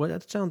 wait, what?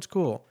 That sounds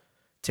cool.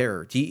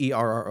 Terror,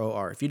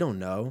 Terror. If you don't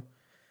know,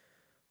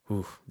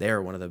 they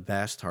are one of the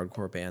best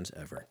hardcore bands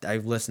ever.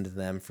 I've listened to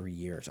them for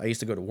years. I used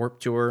to go to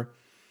Warped Tour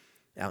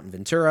out in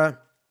Ventura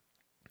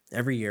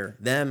every year.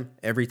 Them,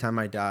 Every Time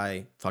I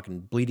Die, fucking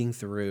Bleeding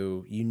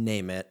Through, you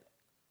name it.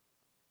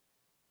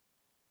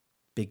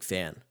 Big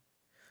fan.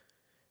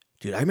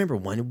 Dude, I remember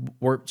one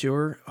Warped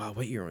Tour. Oh,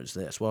 what year was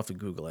this? We'll have to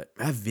Google it.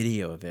 I have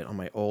video of it on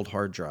my old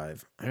hard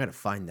drive. I gotta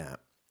find that.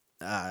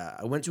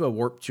 I went to a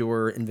Warped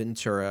Tour in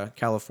Ventura,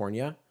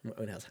 California. I'm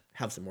gonna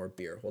have some more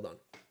beer. Hold on.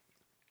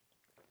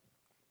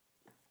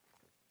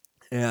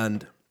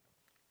 And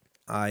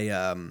I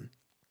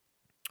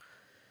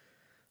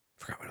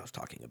forgot what I was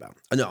talking about.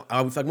 No,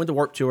 I went to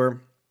Warped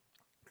Tour,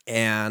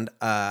 and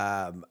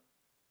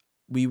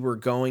we were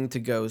going to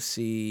go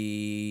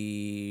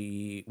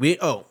see. We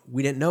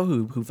didn't know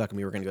who fucking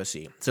we were going to go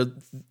see. So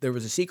there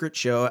was a secret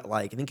show at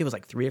I think it was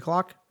 3:00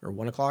 or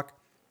 1:00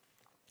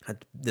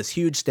 at this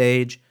huge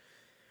stage.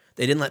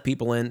 They didn't let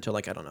people in till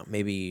I don't know,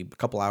 maybe a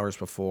couple hours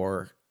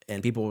before,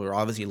 and people were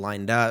obviously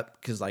lined up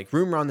because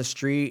rumor on the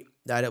street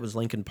that it was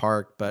Linkin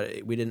Park,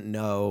 but we didn't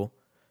know.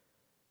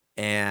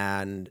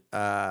 And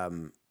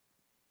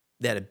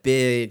they had a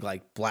big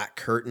black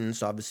curtain,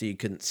 so obviously you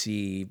couldn't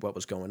see what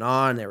was going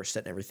on. They were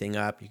setting everything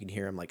up. You could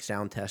hear them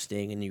sound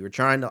testing, and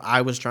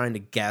I was trying to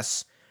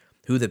guess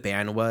who the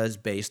band was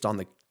based on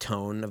the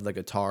tone of the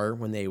guitar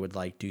when they would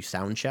like do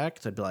sound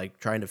checks. I'd be like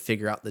trying to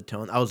figure out the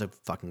tone. I was a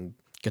fucking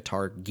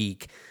guitar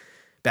geek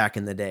back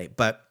in the day,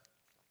 but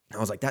I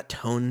was like, that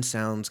tone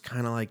sounds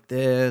kind of like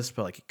this,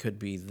 but like it could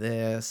be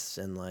this.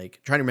 And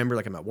like trying to remember,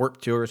 like I'm at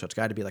Warped Tour, so it's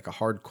got to be like a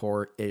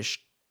hardcore-ish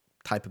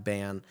type of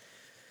band.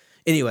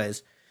 Anyways,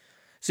 as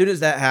soon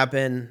as that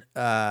happened,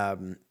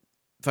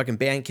 fucking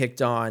band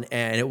kicked on,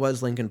 and it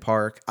was Linkin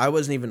Park. I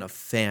wasn't even a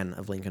fan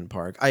of Linkin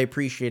Park. I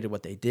appreciated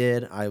what they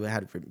did. I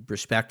had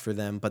respect for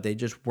them, but they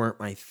just weren't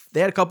they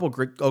had a couple of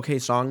okay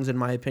songs in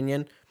my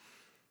opinion,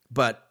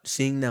 but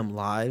seeing them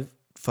live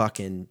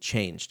fucking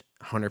changed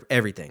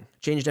everything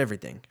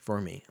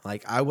for me.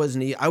 Like I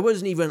wouldn't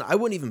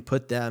even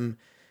put them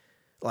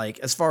like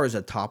as far as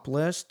a top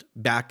list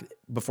back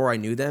before I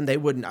knew them. I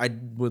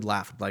would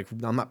laugh. Like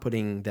I'm not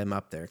putting them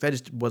up there. If I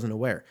just wasn't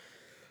aware.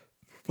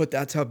 But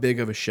that's how big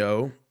of a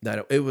show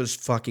that it was.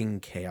 Fucking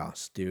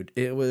chaos, dude.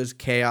 It was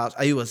chaos.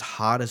 It was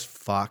hot as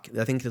fuck.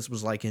 I think this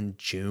was like in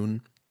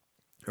June,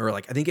 or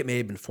like I think it may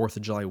have been 4th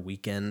of July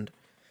weekend.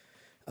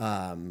 It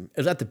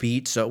was at the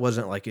beach, so it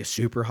wasn't like a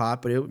super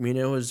hot, but it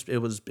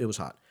was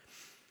hot.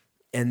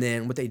 And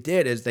then what they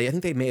did is I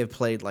think they may have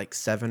played like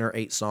 7 or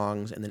 8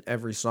 songs, and then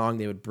every song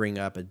they would bring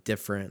up a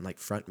different like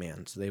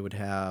frontman. So they would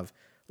have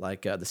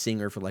like the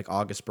singer for like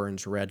August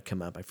Burns Red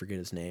come up. I forget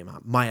his name.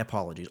 My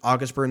apologies.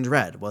 August Burns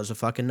Red was a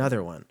fucking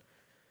another one.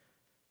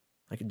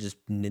 I could just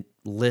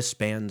list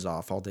bands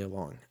off all day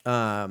long.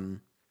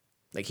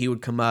 Like he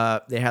would come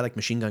up. They had like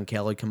Machine Gun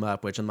Kelly come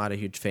up, which I'm not a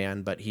huge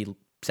fan, but he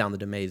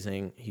sounded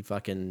amazing. He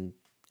fucking,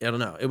 I don't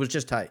know. It was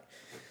just tight.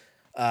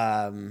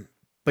 But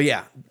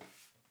yeah,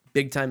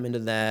 big time into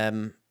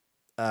them.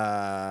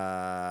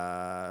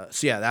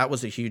 So yeah, that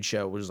was a huge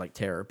show. It was like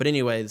terror. But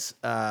anyways,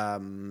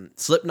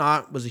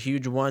 Slipknot was a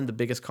huge one, the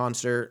biggest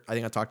concert. I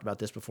think I talked about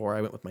this before.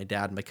 I went with my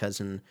dad and my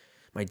cousin.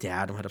 My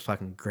dad had a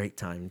fucking great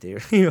time,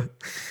 dude.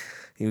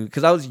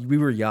 Because we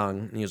were young,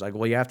 and he was like,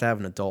 "Well, you have to have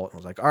an adult." I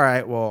was like, "All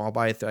right, well, I'll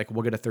buy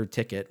we'll get a third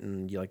ticket,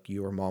 and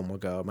you or mom will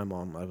go." My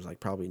mom, I was like,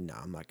 "Probably no,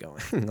 I'm not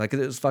going." Like it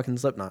was fucking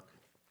Slipknot,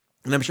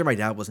 and I'm sure my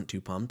dad wasn't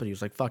too pumped, but he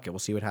was like, "Fuck it, we'll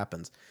see what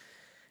happens."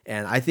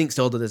 And I think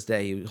still to this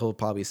day, he'll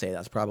probably say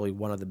that's probably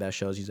one of the best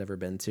shows he's ever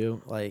been to.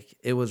 Like,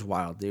 it was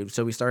wild, dude.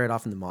 So we started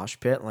off in the mosh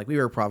pit. And like, we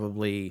were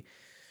probably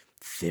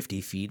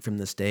 50 feet from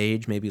the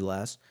stage, maybe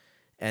less.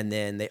 And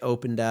then they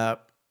opened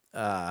up.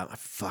 I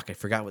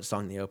forgot what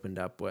song they opened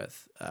up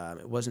with.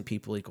 It wasn't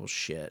People Equal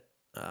Shit.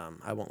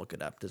 I won't look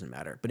it up. Doesn't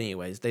matter. But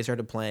anyways, they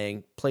started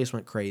playing. Place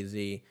went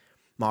crazy.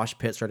 Mosh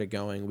pit started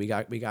going. We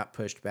got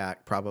pushed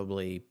back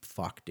probably,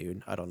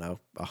 I don't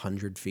know,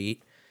 100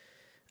 feet.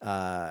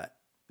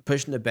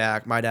 Pushing it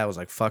back, my dad was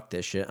like, "Fuck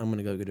this shit, I'm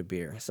gonna go get a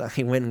beer." So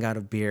he went and got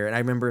a beer, and I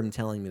remember him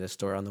telling me this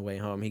story on the way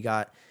home. He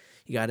got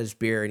his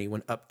beer, and he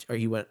went up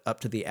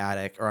to the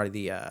attic, or up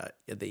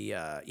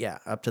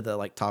to the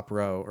like top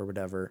row or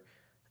whatever,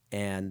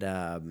 and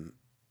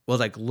was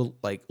like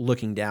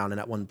looking down,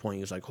 and at one point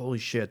he was like, "Holy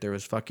shit, there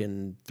was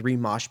fucking 3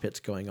 mosh pits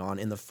going on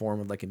in the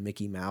form of like a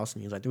Mickey Mouse,"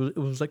 and he was like, "It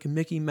was like a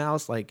Mickey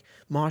Mouse like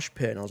mosh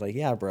pit," and I was like,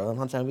 "Yeah, bro,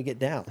 that's time we get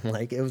down."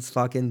 Like it was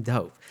fucking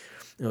dope.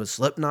 It was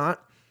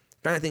Slipknot.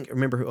 I'm trying to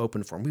remember who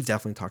opened for him. We've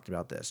definitely talked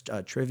about this.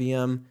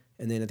 Trivium,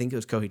 and then I think it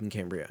was Coheed and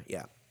Cambria.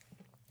 Yeah.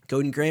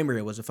 Coheed and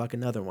Cambria was a fucking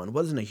another one.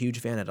 Wasn't a huge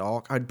fan at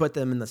all. I'd put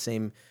them in the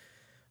same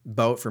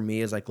boat for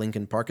me as like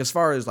Linkin Park. As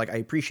far as like I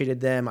appreciated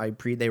them.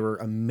 They were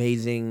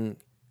amazing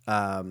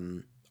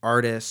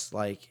artists.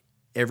 Like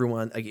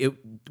everyone, like it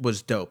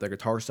was dope. Their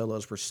guitar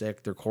solos were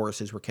sick. Their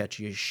choruses were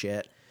catchy as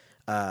shit.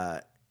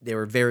 They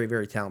were very,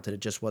 very talented. It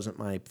just wasn't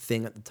my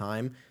thing at the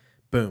time.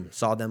 Boom,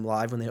 saw them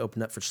live when they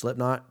opened up for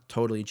Slipknot.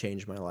 Totally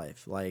changed my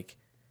life. Like,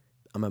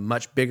 I'm a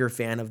much bigger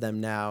fan of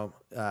them now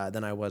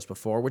than I was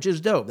before, which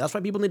is dope. That's why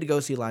people need to go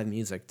see live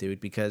music,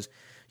 dude, because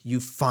you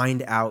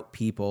find out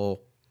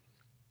people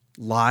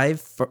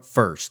live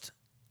first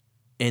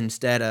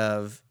instead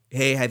of,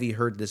 hey, have you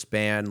heard this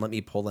band? Let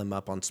me pull them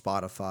up on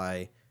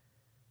Spotify,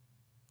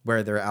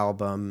 where their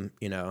album,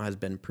 has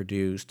been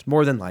produced,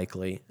 more than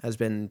likely, has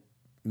been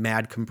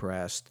mad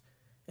compressed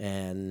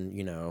and,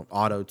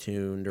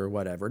 auto-tuned or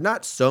whatever.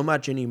 Not so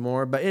much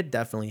anymore, but it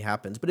definitely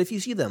happens. But if you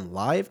see them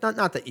live,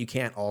 not that you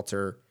can't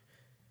alter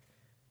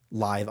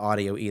live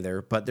audio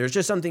either, but there's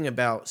just something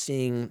about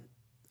seeing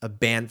a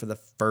band for the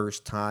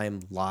first time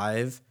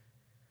live.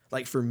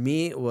 Like for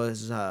me, it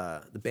was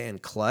the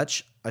band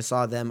Clutch. I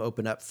saw them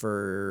open up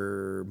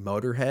for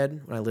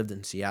Motorhead when I lived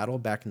in Seattle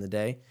back in the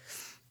day.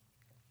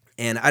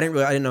 And I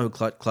didn't know who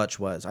Clutch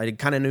was. I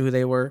kind of knew who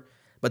they were.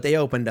 But they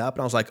opened up,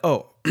 and I was like,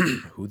 "Oh,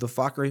 who the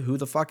fuck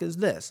is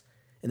this?"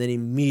 And then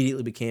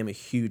immediately became a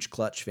huge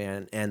Clutch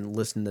fan and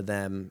listened to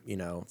them,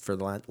 for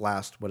the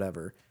last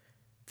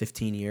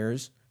 15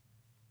 years,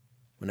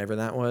 whenever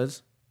that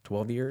was,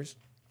 12 years.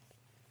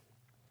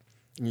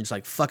 And you're just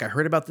like, "Fuck!" I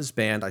heard about this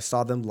band. I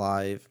saw them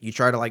live. You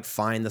try to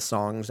find the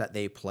songs that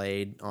they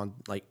played on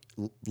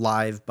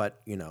live,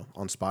 but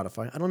on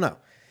Spotify. I don't know.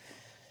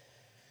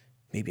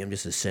 Maybe I'm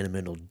just a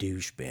sentimental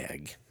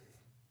douchebag,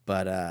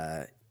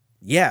 but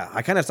yeah,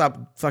 I kind of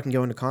stopped fucking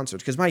going to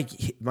concerts because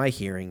my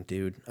hearing,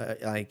 dude,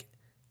 like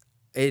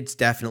it's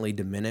definitely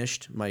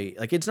diminished.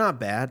 It's not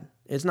bad.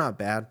 It's not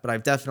bad, but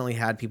I've definitely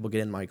had people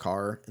get in my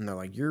car and they're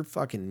like, "Your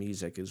fucking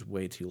music is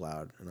way too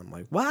loud," and I'm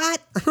like,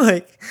 "What?"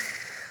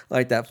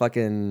 like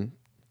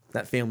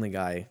that Family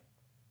Guy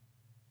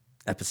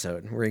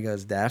episode where he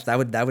goes deaf.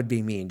 That would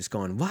be me just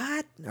going,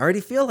 "What?" I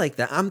already feel like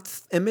that. I'm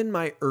in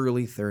my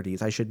early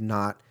 30s. I should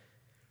not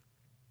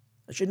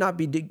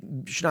be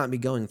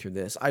going through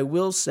this. I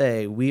will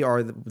say we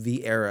are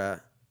the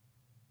era.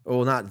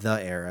 Well, not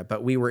the era,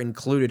 but we were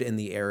included in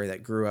the era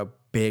that grew up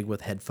big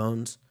with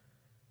headphones.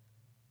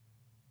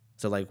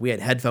 So like we had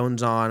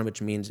headphones on,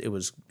 which means it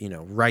was,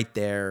 right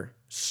there,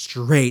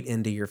 straight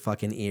into your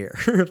fucking ear.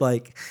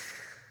 Like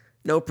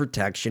no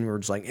protection. We were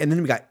just like, and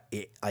then we got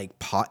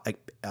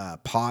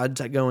pods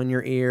that go in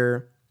your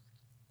ear.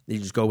 They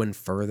just go in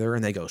further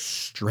and they go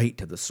straight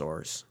to the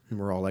source. And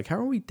we're all like, how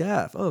are we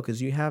deaf? Oh,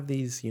 because you have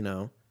these,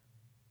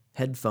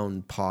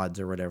 headphone pods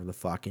or whatever the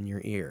fuck in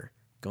your ear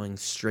going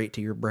straight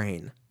to your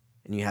brain.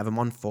 And you have them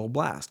on full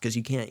blast because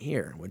you can't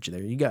hear, which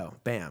there you go.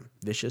 Bam.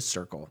 Vicious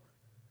circle.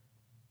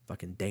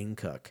 Fucking Dane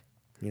Cook.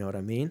 You know what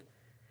I mean?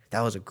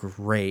 That was a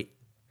great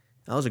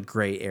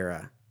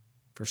era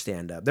for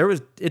stand-up.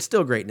 It's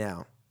still great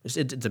now.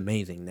 It's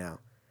amazing now.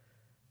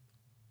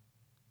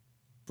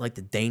 Like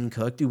the Dane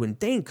Cook, dude, when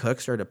Dane Cook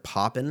started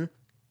popping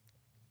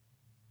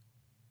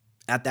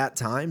at that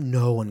time,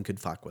 no one could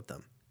fuck with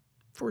them.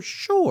 For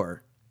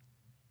sure.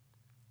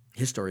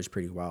 His story is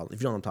pretty wild.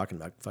 If you don't know what I'm talking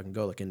about, fucking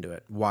go look into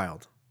it.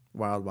 Wild.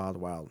 Wild, wild,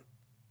 wild.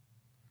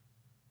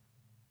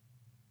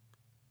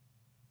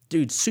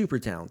 Dude, super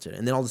talented.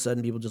 And then all of a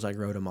sudden people just like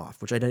wrote him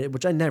off, which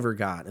I never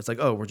got. It's like,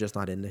 oh, we're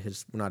not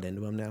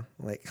into him now.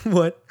 Like,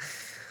 what?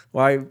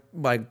 Why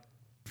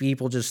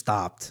people just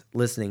stopped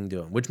listening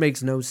to him, which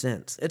makes no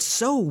sense. It's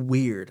so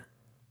weird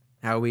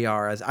how we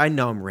are. As I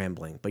know I'm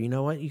rambling, but you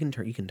know what? You can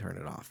turn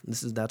it off.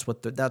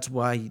 That's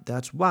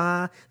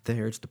why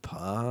there's the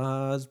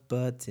pause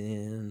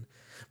button.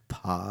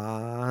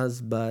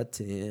 Pause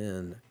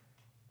button.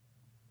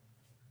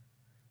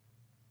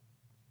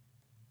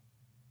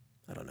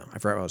 I don't know. I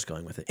forgot where I was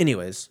going with it.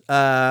 Anyways,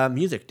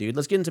 music, dude.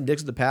 Let's get into some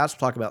Dicks of the Past.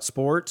 We'll talk about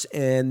sports,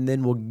 and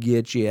then we'll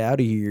get you out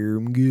of here.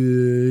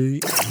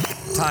 Okay.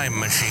 Time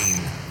machine.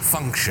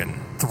 Function.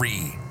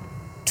 3,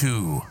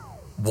 2,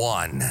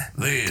 1.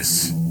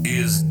 This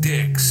is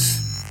Dicks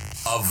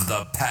of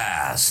the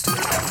Past.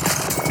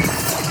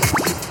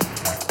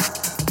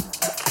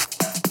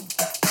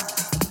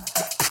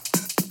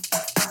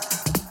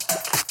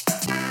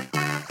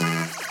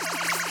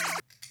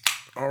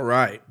 All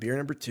right, beer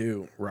number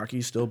 2.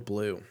 Rocky's still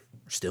blue.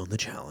 We're still in the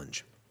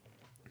challenge.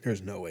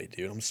 There's no way,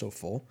 dude. I'm so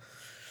full.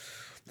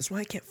 That's why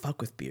I can't fuck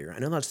with beer. I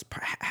know that's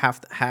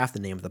half the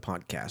name of the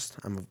podcast.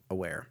 I'm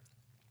aware,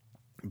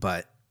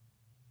 but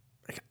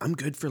I'm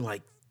good for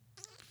like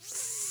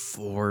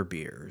 4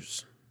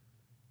 beers.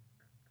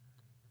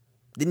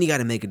 Then you got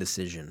to make a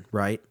decision,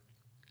 right?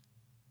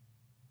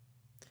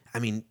 I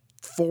mean,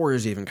 4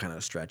 is even kind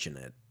of stretching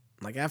it.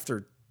 Like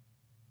after.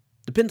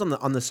 Depends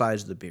on the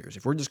size of the beers.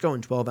 If we're just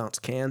going 12-ounce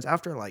cans,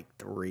 after like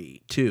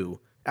 2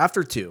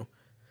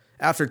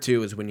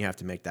 is when you have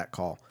to make that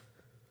call.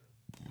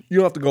 You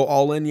don't have to go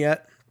all in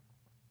yet.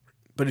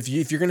 But if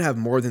you're going to have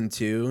more than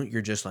 2,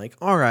 you're just like,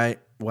 all right,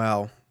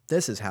 well,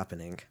 this is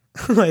happening.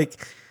 Like,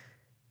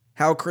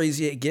 how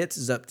crazy it gets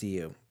is up to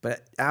you.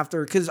 But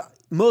because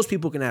most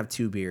people can have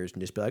 2 beers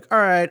and just be like, all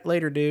right,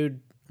 later,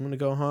 dude. I'm going to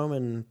go home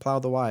and plow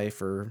the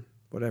wife or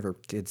whatever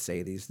kids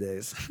say these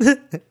days.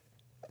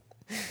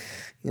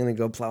 You're going to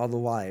go plow the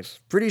wife.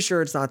 Pretty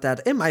sure it's not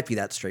that. It might be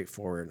that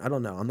straightforward. I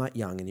don't know. I'm not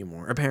young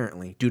anymore,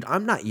 apparently. Dude,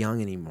 I'm not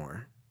young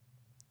anymore.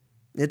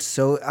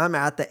 I'm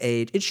at the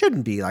age. It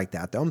shouldn't be like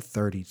that, though. I'm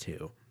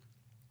 32.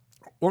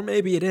 Or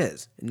maybe it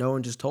is. No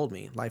one just told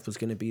me life was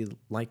going to be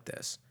like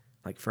this.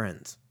 Like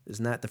Friends.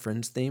 Isn't that the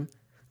Friends theme?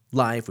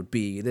 Life would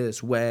be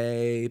this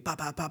way. Ba,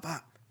 ba, ba,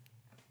 ba.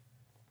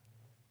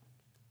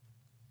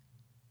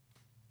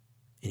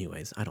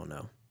 Anyways, I don't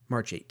know.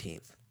 March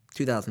 18th,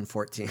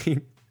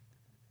 2014.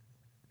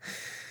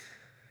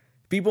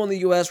 People in the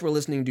U.S. were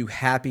listening to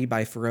Happy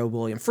by Pharrell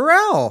Williams.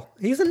 Pharrell!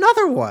 He's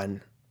another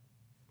one.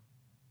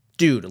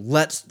 Dude,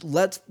 let's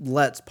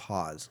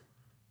pause.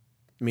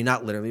 I mean,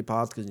 not literally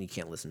pause because you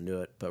can't listen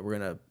to it, but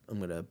I'm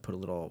gonna put a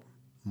little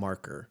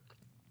marker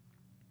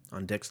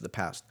on Dicks of the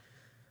Past.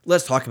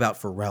 Let's talk about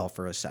Pharrell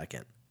for a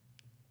second.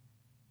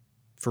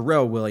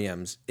 Pharrell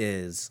Williams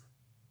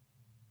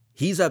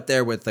he's up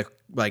there with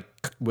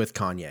with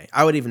Kanye.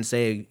 I would even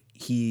say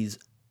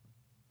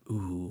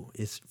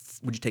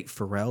would you take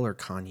Pharrell or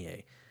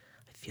Kanye?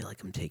 I feel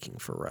like I'm taking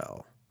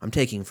Pharrell.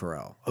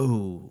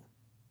 Oh,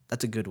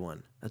 that's a good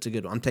one. I'm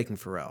taking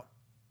Pharrell.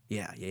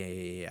 Yeah.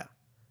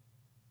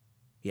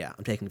 Yeah,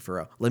 I'm taking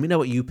Pharrell. Let me know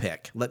what you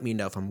pick. Let me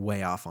know if I'm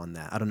way off on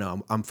that. I don't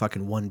know. I'm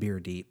fucking 1 beer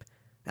deep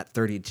at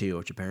 32,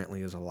 which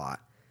apparently is a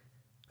lot.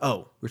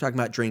 Oh, we're talking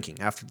about drinking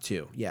after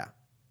 2. Yeah.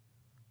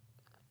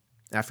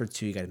 After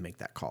 2, you got to make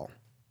that call.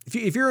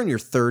 If you're in your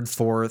 3rd,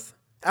 4th,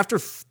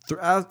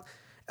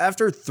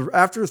 After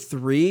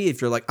three, if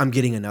you're like, I'm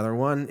getting another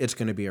one, it's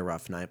going to be a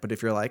rough night. But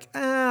if you're like,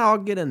 I'll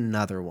get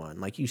another one,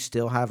 like you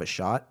still have a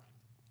shot,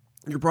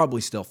 you're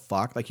probably still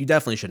fucked. Like you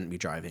definitely shouldn't be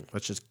driving.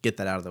 Let's just get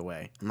that out of the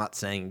way. I'm not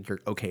saying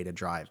you're okay to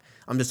drive.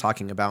 I'm just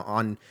talking about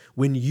on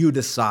when you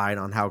decide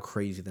on how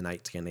crazy the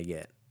night's going to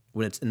get.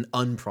 When it's an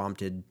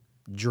unprompted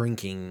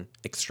drinking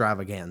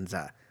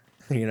extravaganza,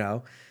 you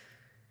know?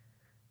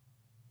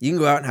 You can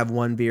go out and have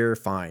one beer,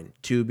 fine.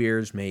 2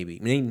 beers, maybe.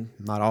 I mean,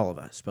 not all of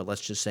us, but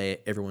let's just say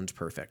everyone's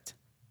perfect.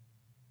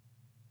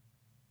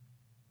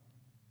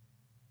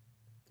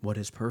 What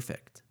is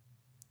perfect?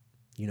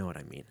 You know what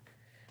I mean.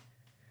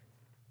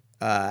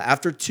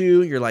 After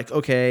 2, you're like,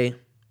 okay,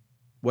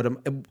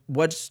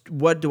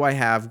 what do I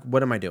have?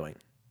 What am I doing?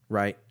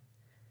 Right?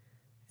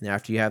 And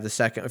after you have the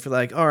second, if you're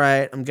like, all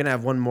right, I'm going to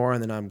have one more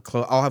and then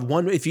I'll have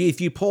one. If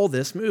you pull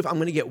this move, I'm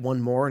going to get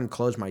one more and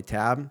close my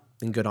tab,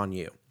 then good on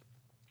you.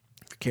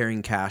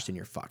 Carrying cash, then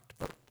you're fucked.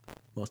 But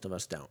most of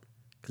us don't.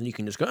 Because you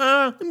can just go,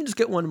 let me just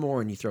get one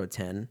more, and you throw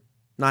 10.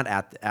 Not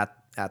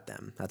at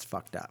them. That's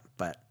fucked up.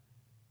 But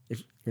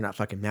if you're not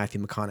fucking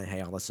Matthew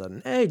McConaughey all of a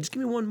sudden, hey, just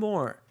give me one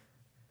more.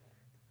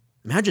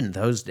 Imagine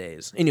those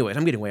days. Anyways,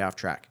 I'm getting way off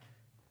track.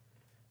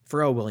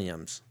 Pharrell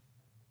Williams.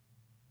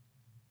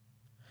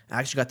 I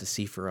actually got to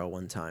see Pharrell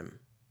one time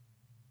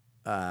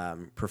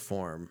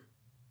perform.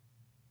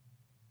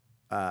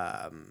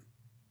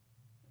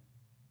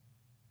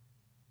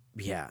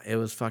 Yeah, it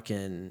was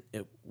fucking...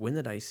 when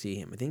did I see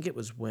him? I think it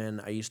was when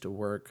I used to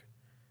work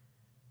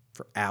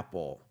for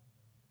Apple,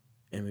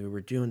 and we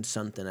were doing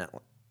something at... I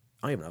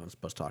don't even know if I'm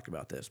supposed to talk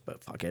about this,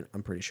 but fuck it.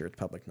 I'm pretty sure it's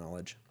public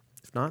knowledge.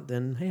 If not,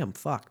 then, hey, I'm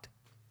fucked.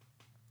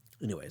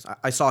 Anyways,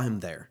 I saw him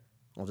there.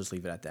 I'll just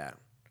leave it at that.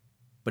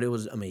 But it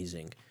was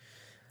amazing.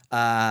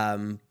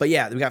 But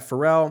yeah, we got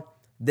Pharrell.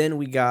 Then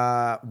we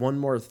got One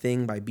More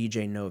Thing by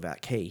BJ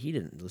Novak. Hey, he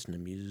didn't listen to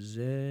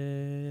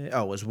music.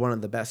 Oh, it was one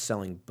of the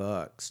best-selling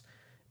books.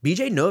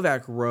 BJ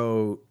Novak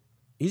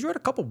he's wrote a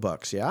couple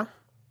books, yeah?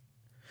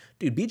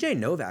 Dude, BJ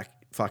Novak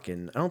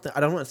fucking, I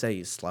don't want to say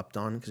he's slept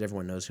on because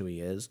everyone knows who he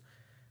is.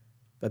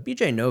 But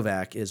BJ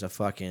Novak is a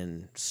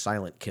fucking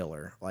silent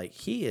killer. Like,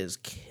 he is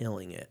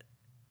killing it.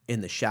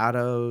 In the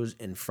shadows,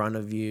 in front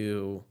of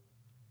you.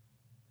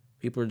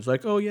 People are just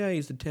like, oh yeah,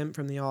 he's the Tim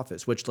from The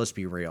Office. Which, let's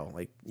be real.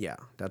 Like, yeah,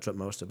 that's what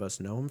most of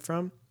us know him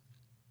from.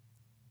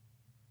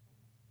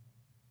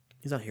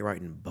 He's out here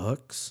writing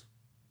books.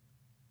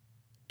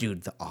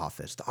 Dude, The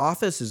Office. The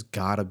Office has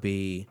got to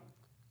be,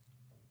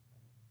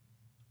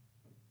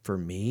 for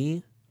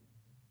me,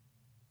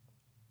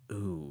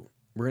 we're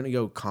going to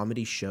go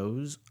comedy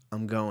shows.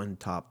 I'm going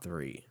top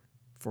 3,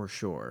 for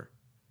sure.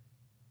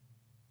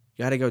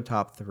 You got to go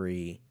top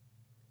 3.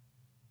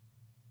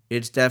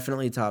 It's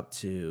definitely top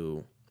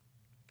 2.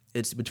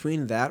 It's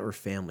between that or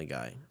Family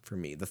Guy, for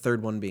me. The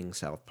third one being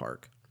South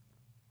Park.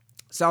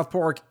 South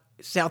Park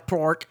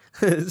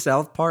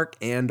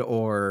and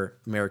or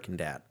American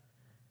Dad.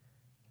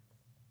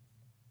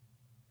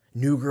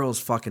 New Girl's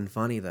fucking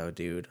funny though,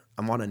 dude.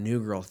 I'm on a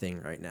New Girl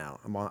thing right now.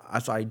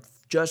 So I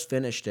just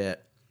finished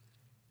it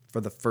for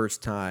the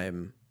first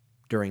time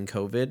during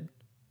COVID,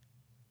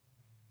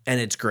 and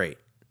it's great.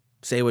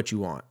 Say what you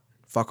want.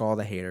 Fuck all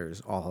the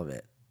haters, all of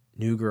it.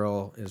 New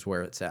Girl is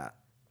where it's at.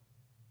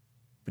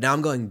 But now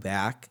I'm going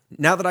back.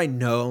 Now that I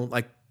know,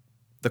 like,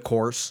 the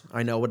course,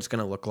 I know what it's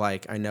going to look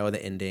like. I know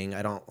the ending.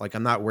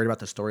 I'm not worried about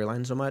the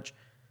storyline so much.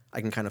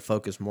 I can kind of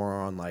focus more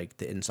on, like,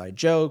 the inside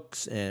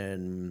jokes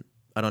and,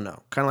 I don't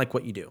know, kind of like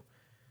what you do.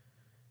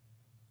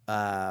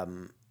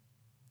 And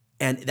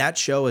that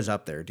show is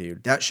up there,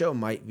 dude. That show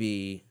might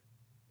be,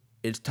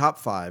 it's top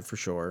 5 for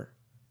sure.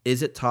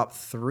 Is it top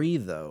 3,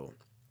 though?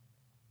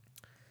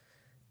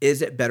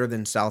 Is it better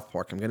than South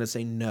Park? I'm going to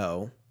say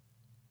no.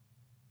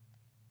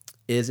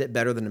 Is it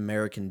better than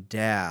American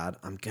Dad?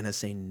 I'm going to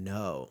say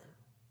no.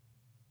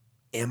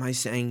 Am I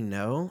saying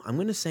no? I'm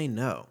going to say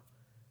no.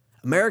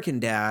 American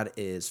Dad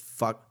is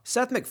fuck.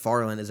 Seth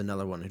MacFarlane is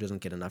another one who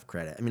doesn't get enough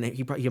credit. I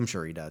mean, I'm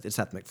sure he does. It's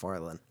Seth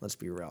MacFarlane. Let's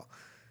be real.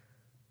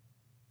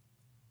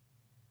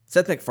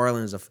 Seth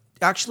MacFarlane is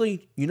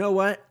actually, you know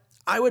what?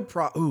 I don't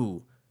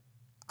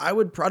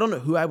know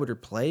who I would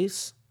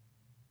replace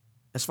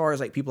as far as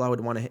like people I would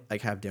want to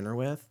like have dinner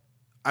with.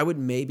 I would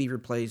maybe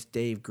replace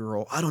Dave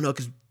Grohl. I don't know,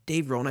 because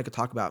Dave Grohl and I could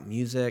talk about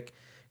music.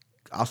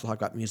 I also talk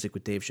about music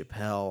with Dave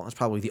Chappelle. That's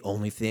probably the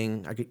only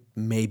thing I could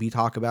maybe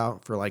talk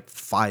about for like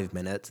 5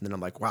 minutes. And then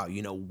I'm like, wow,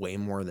 you know way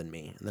more than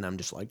me. And then I'm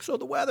just like, so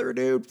the weather,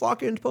 dude,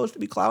 fucking supposed to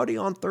be cloudy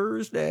on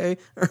Thursday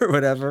or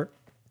whatever.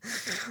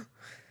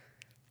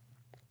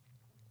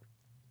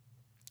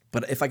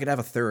 But if I could have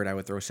a third, I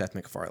would throw Seth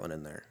MacFarlane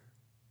in there.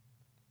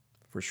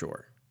 For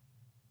sure.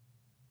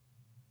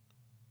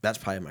 That's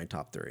probably my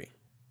top 3.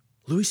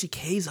 Louis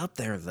C.K.'s up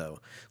there, though.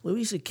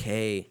 Louis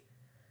C.K.,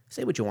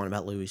 say what you want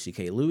about Louis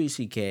C.K. Louis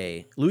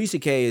C.K.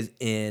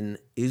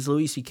 Is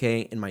Louis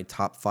C.K. in my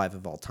top 5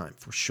 of all time?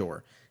 For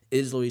sure.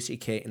 Is Louis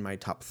C.K. in my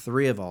top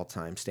 3 of all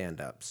time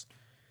stand-ups?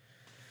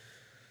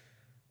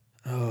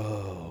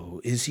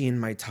 Oh, is he in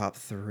my top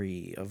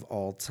 3 of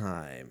all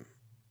time?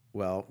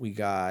 Well, we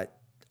got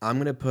I'm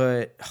going to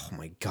put, oh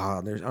my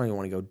God, I don't even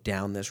want to go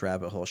down this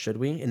rabbit hole. Should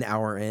we? An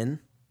hour in?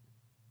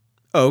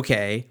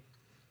 Okay.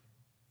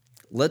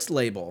 Let's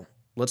label.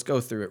 Let's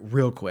go through it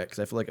real quick because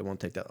I feel like it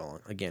won't take that long.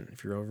 Again,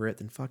 if you're over it,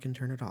 then fucking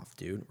turn it off,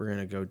 dude. We're going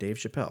to go Dave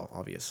Chappelle,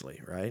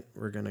 obviously, right?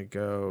 We're going to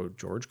go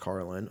George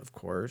Carlin, of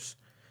course.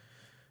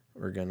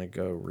 We're going to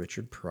go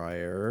Richard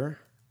Pryor.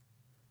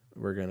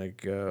 We're going to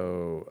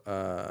go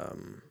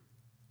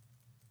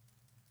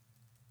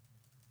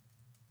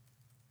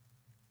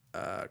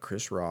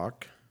Chris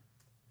Rock.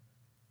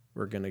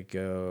 We're going to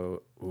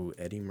go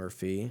Eddie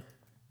Murphy.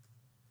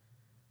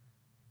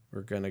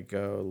 We're going to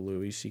go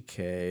Louis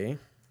C.K.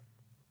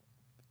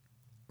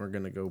 We're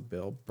going to go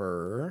Bill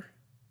Burr.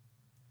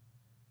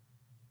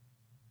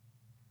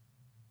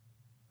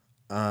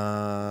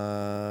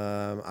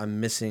 I'm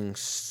missing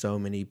so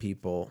many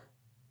people.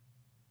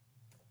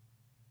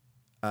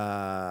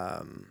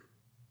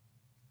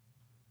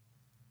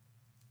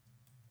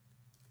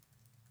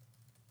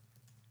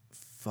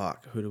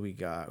 Fuck, who do we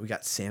got? We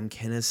got Sam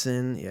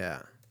Kinison.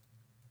 Yeah.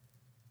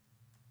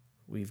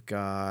 We've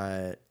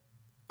got...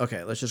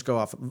 Okay, let's just go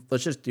off.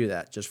 Let's just do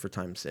that just for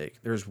time's sake.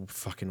 There's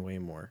fucking way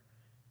more.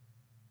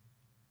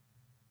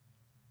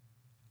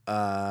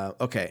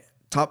 Okay.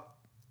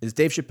 Is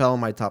Dave Chappelle in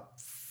my top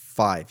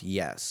 5?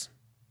 Yes.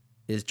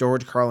 Is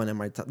George Carlin in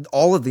my top?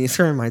 All of these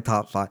are in my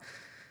top 5.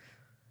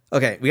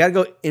 Okay, we got to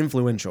go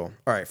influential.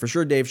 All right, for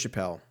sure Dave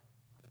Chappelle.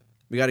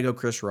 We got to go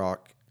Chris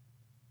Rock.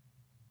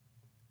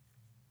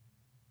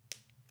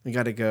 We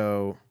got to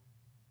go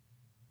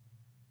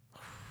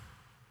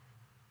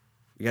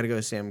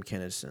Sam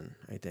Kinison,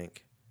 I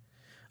think.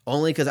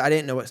 Only because I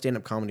didn't know what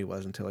stand-up comedy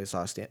was until I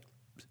saw Sam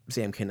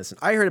Kinison.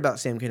 I heard about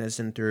Sam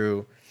Kinison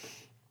through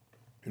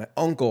my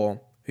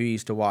uncle, who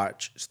used to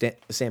watch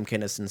Sam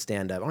Kinison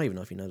stand-up. I don't even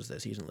know if he knows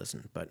this. He doesn't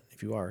listen. But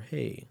if you are,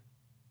 hey.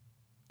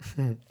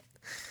 He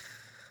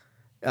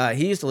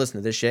used to listen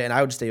to this shit, and I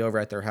would stay over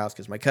at their house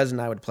because my cousin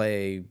and I would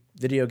play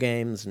video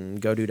games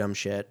and go do dumb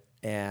shit.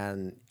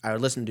 And I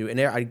would listen to it,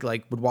 and I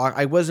would walk.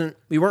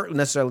 We weren't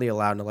necessarily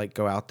allowed to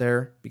go out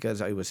there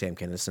because it was Sam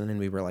Kinison and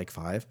we were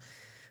 5.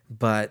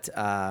 But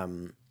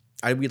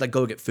we'd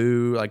go get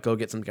food, go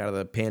get something out of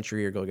the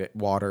pantry or go get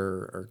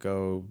water or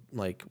go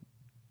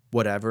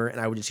whatever.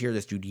 And I would just hear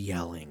this dude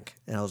yelling.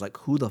 And I was like,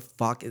 who the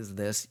fuck is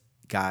this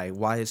guy?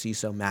 Why is he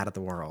so mad at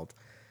the world?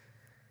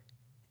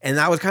 And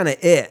that was kind of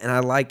it.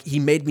 And he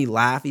made me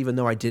laugh even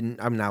though I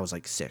didn't. I mean, I was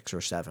 6 or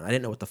 7. I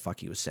didn't know what the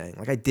fuck he was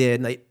saying. I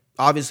did, and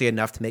obviously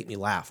enough to make me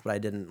laugh, but I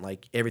didn't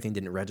everything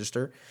didn't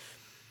register.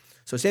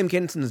 So Sam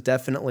Kinison is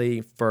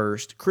definitely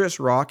first. Chris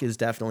Rock is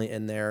definitely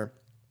in there.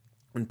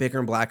 When Bigger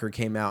and Blacker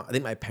came out, I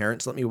think my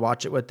parents let me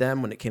watch it with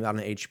them when it came out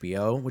on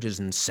HBO, which is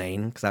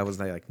insane because I was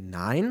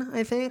 9,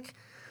 I think.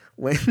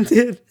 When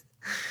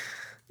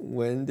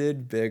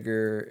did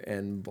Bigger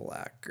and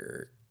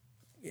Blacker?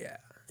 Yeah,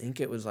 I think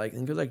it was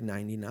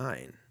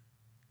 99.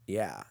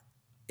 Yeah.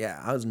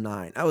 Yeah, I was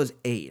 9. I was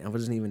 8. I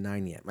wasn't even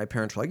 9 yet. My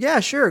parents were like, yeah,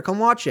 sure, come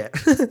watch it.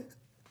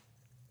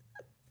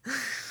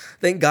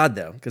 Thank God,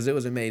 though, because it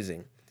was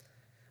amazing.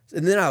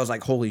 And then I was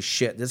like, holy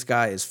shit, this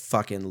guy is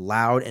fucking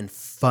loud and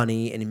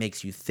funny, and he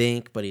makes you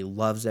think, but he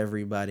loves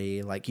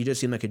everybody. He just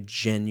seemed like a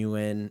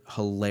genuine,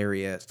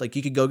 hilarious. You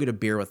could go get a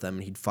beer with him,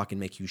 and he'd fucking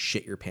make you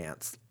shit your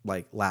pants,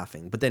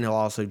 laughing. But then he'll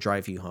also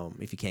drive you home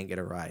if you can't get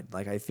a ride.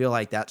 I feel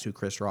like that's who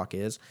Chris Rock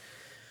is.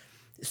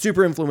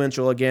 Super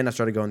influential. Again, I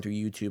started going through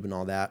YouTube and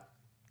all that.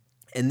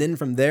 And then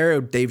from there,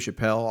 Dave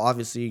Chappelle.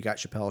 Obviously, you got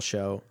Chappelle's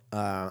Show.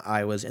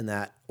 I was in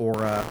that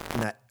era.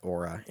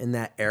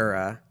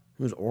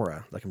 It was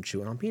aura, I'm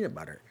chewing on peanut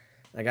butter.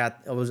 I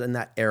was in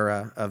that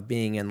era of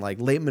being in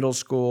late middle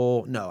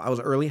school. No, I was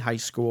early high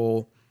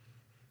school.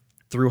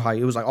 It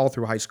was all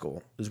through high school.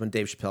 It was when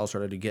Dave Chappelle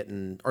started to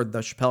the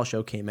Chappelle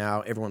Show came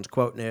out. Everyone's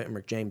quoting it.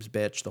 Rick James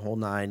bitch, the whole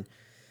 9.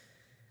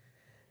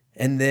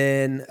 And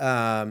then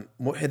I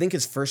think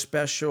his first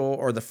special,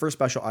 or the first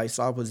special I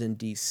saw, was in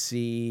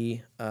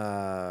D.C.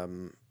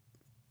 Wasn't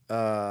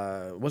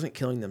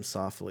Killing Them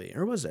Softly,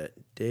 or was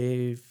it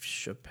Dave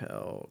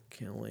Chappelle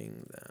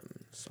Killing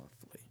Them Softly?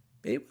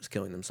 It was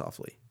Killing Them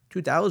Softly.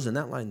 2000,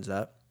 that lines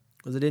up.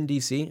 Was it in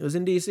D.C.? It was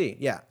in D.C.,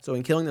 yeah. So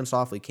when Killing Them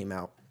Softly came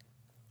out,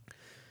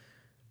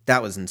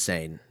 that was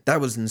insane.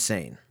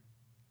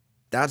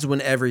 That's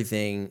when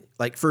everything,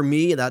 for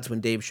me, that's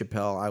when Dave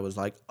Chappelle, I was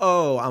like,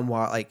 oh, I'm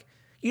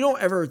you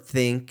don't ever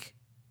think,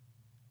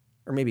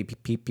 or maybe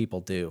people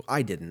do.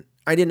 I didn't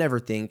ever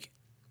think,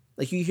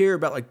 you hear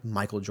about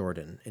Michael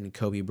Jordan and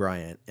Kobe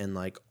Bryant and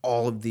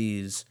all of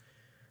these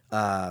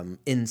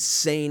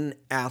insane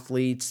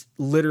athletes.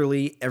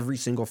 Literally every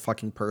single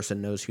fucking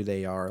person knows who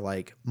they are.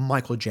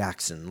 Michael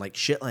Jackson,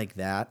 shit like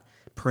that.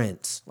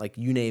 Prince,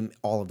 you name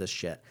all of this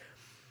shit.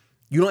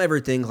 You don't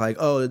ever think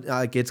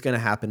it's going to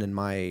happen in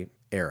my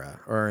era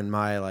or in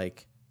my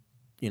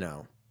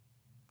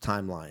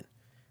timeline.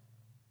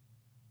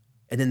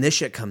 And then this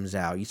shit comes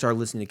out. You start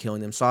listening to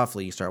Killing Them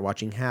Softly. You start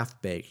watching Half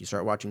Baked. You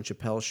start watching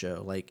Chappelle's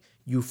Show.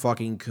 You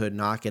fucking could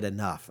not get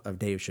enough of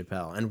Dave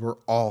Chappelle. And we're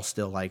all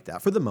still like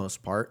that for the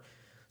most part.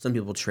 Some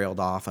people trailed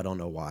off. I don't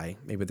know why.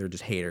 Maybe they're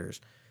just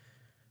haters.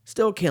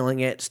 still killing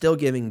it, still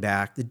giving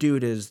back. The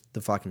dude is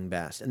the fucking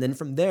best. And then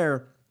from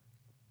there,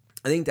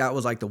 I think that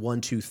was like the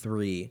 1, 2,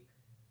 3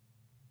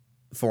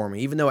 for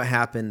me, even though it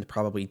happened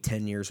probably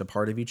 10 years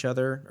apart of each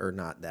other, or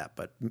not that,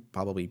 but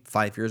probably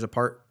 5 years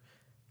apart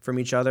from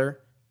each other.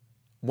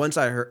 Once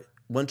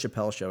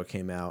Chappelle Show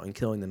came out and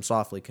Killing Them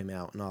Softly came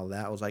out and all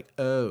that, I was like,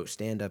 oh,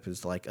 stand-up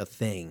is like a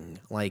thing.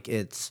 Like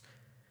it's,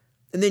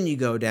 and then you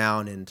go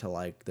down into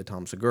like the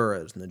Tom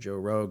Segura's and the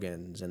Joe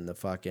Rogans and the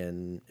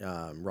fucking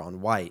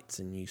Ron Whites,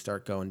 and you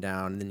start going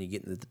down, and then you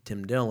get into the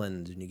Tim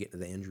Dillons and you get into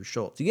the Andrew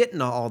Schultz. You get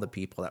into all the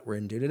people that we're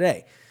into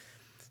today.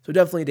 So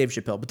definitely Dave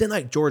Chappelle. But then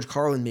like George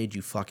Carlin made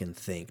you fucking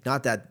think.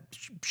 Not that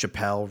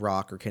Chappelle,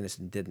 Rock, or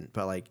Kinnison didn't,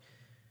 but like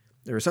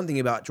there was something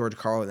about George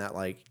Carlin that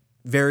like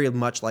very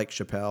much like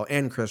Chappelle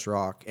and Chris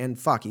Rock and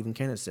even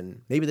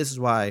Kinnison. Maybe this is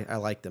why I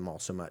like them all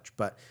so much,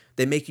 but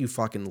they make you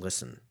fucking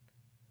listen.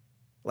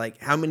 Like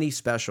how many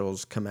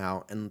specials come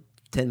out and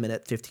 10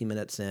 minutes, 15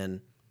 minutes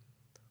in,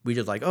 we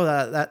just like, oh,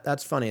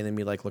 that's funny. And then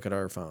we like look at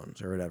our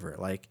phones or whatever.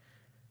 Like,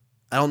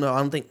 I don't know. I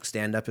don't think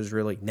stand-up is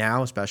really,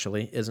 now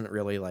especially, isn't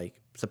really like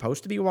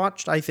supposed to be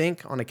watched, I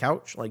think, on a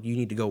couch. Like you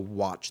need to go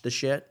watch the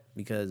shit,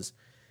 because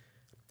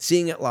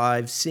seeing it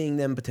live, seeing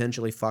them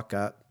potentially fuck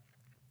up,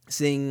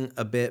 seeing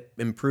a bit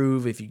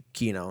improve if you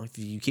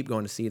keep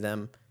going to see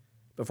them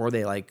before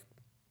they like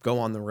go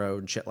on the road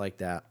and shit like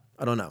that.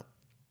 I don't know.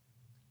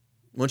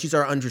 Once you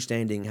start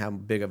understanding how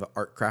big of an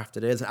art craft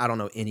it is, I don't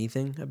know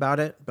anything about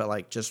it, but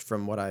like just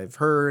from what I've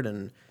heard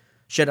and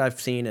shit I've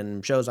seen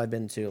and shows I've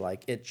been to,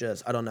 like it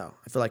just, I don't know.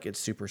 I feel like it's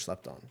super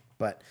slept on.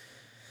 But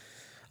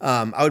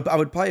I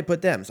would probably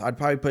put them. So I'd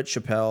probably put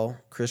Chappelle,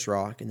 Chris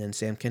Rock, and then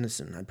Sam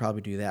Kinison. I'd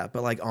probably do that.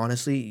 But like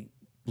honestly,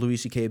 Louis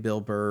C.K., Bill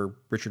Burr,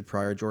 Richard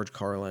Pryor, George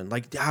Carlin,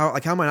 like how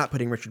am I not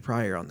putting Richard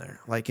Pryor on there?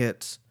 Like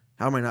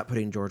how am I not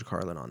putting George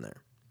Carlin on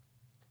there?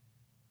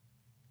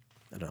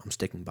 I don't know. I'm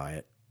sticking by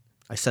it.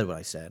 I said what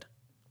I said.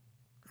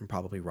 I'm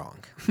probably wrong,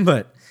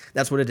 but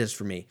that's what it is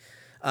for me.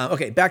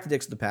 Okay, back to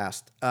Dicks of the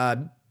Past.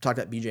 Talked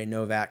about BJ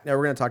Novak. Now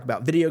we're going to talk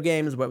about video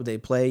games. What would they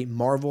play?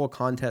 Marvel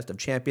Contest of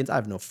Champions. I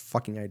have no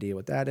fucking idea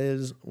what that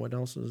is. What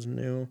else is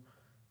new?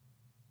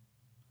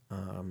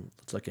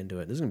 Let's look into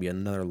it. This is going to be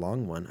another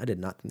long one. I did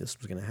not think this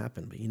was going to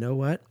happen, but you know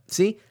what?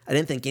 See, I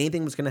didn't think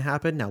anything was going to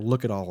happen. Now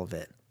look at all of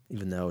it,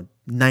 even though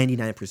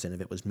 99% of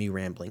it was me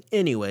rambling.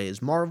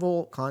 Anyways,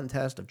 Marvel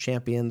Contest of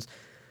Champions.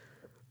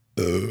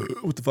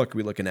 What the fuck are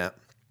we looking at?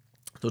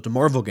 So it's a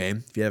Marvel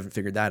game, if you haven't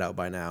figured that out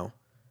by now.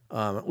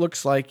 It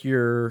looks like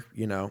you're,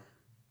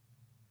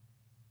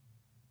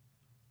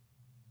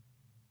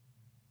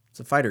 it's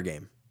a fighter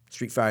game.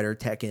 Street Fighter,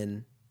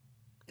 Tekken,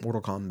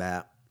 Mortal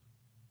Kombat.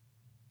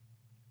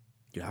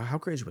 Dude, how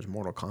crazy was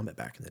Mortal Kombat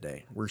back in the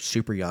day? We're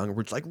super young.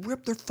 We're just like,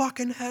 rip their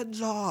fucking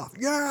heads off.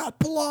 Yeah,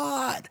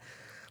 blood.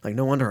 Like,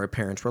 no wonder our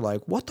parents were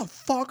like, what the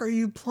fuck are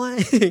you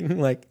playing?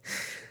 Like,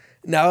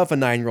 now if a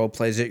 9-year-old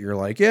plays it, you're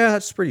like, yeah,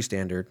 that's pretty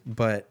standard.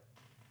 But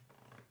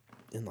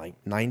in like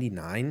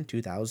 99,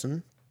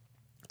 2000,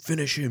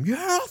 finish him.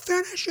 Yeah,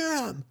 finish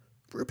him.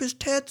 Rip his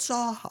tits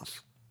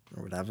off.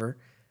 Or whatever.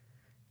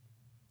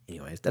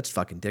 Anyways, that's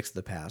fucking Dicks of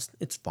the Past.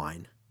 It's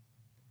fine.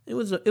 It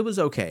was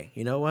okay.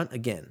 You know what?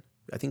 Again,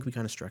 I think we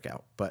kind of struck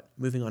out. But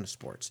moving on to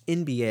sports.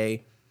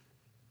 NBA.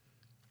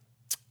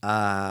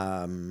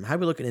 How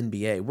we look at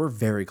NBA? We're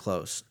very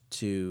close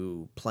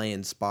to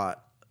playing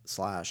spot /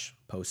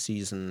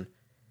 postseason.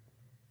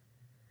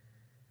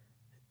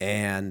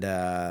 And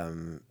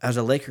as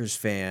a Lakers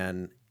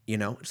fan,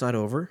 it's not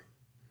over.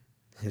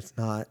 It's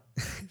not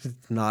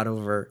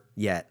over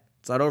yet.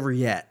 It's not over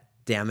yet.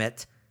 Damn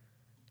it.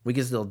 We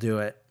can still do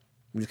it.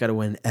 We just got to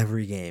win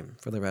every game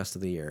for the rest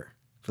of the year.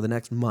 For the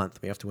next month,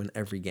 we have to win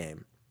every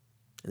game.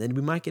 And then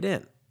we might get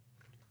in.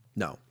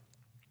 No.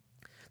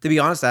 To be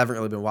honest, I haven't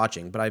really been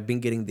watching, but I've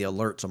been getting the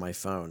alerts on my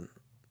phone.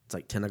 It's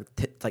like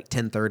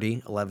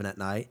 10:30, 11 at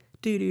night.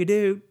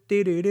 Do.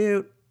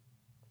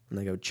 And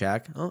I go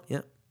check. Oh,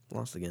 yeah.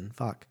 Lost again.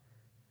 Fuck.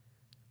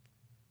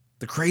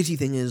 The crazy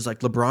thing is, like,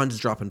 LeBron's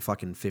dropping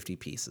fucking 50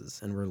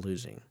 pieces, and we're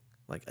losing.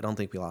 Like, I don't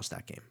think we lost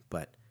that game,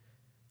 but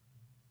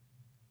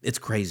it's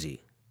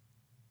crazy.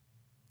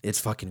 It's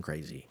fucking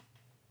crazy.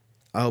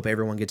 I hope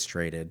everyone gets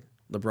traded.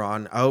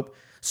 LeBron, I hope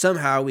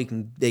somehow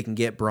they can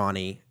get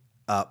Bronny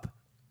up.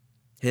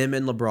 Him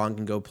and LeBron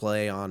can go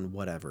play on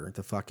whatever,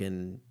 the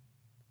fucking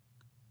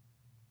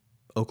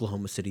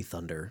Oklahoma City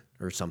Thunder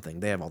or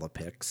something. They have all the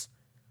picks.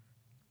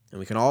 And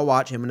we can all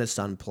watch him and his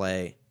son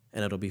play,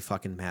 and it'll be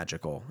fucking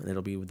magical. And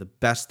it'll be the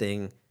best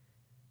thing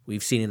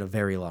we've seen in a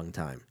very long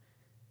time.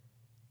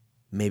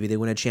 Maybe they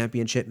win a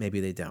championship, maybe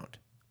they don't.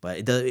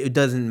 But it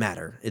doesn't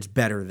matter. It's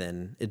better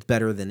than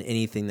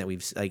anything that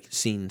we've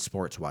seen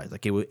sports-wise.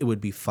 Like, it would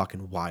be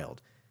fucking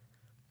wild.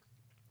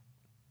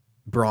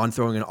 Braun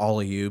throwing an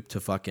alley-oop to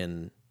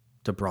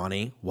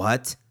Bronny.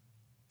 What?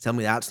 Tell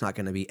me that's not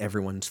going to be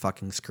everyone's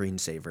fucking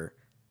screensaver.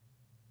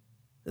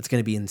 It's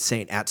going to be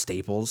insane at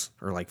Staples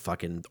or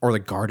or the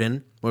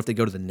Garden. What if they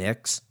go to the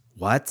Knicks?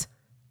 What?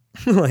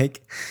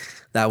 Like,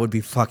 that would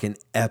be fucking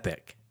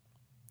epic.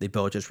 They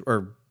both just,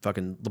 or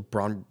fucking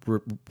LeBron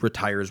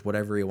retires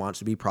whatever he wants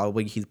to be.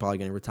 Probably he's probably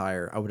going to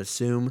retire. I would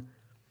assume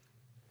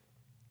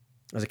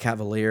as a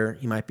Cavalier,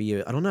 he might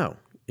be. I don't know,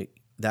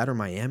 that or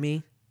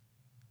Miami,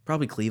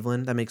 probably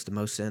Cleveland. That makes the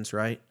most sense,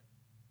 right?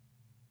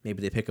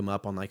 Maybe they pick him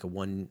up on like a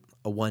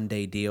one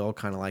day deal,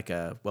 kind of like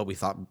what we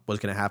thought was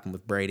going to happen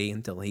with Brady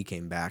until he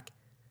came back.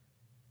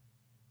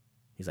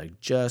 He's like,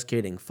 just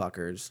kidding,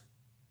 fuckers.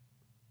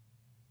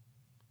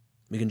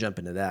 We can jump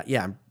into that.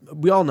 Yeah,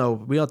 we all know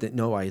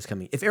why he's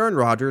coming. If Aaron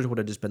Rodgers would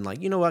have just been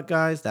like, you know what,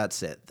 guys,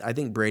 that's it. I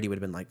think Brady would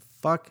have been like,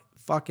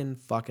 fucking,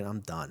 I'm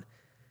done.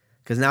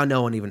 Because now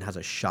no one even has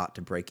a shot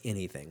to break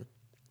anything.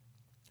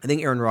 I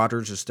think Aaron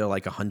Rodgers is still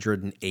like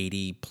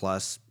 180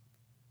 plus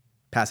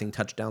passing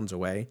touchdowns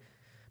away.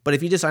 But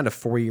if he just signed a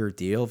 4-year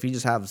deal, if he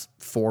just has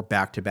 4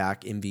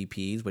 back-to-back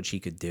MVPs, which he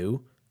could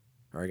do,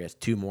 or I guess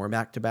 2 more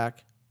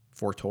back-to-back,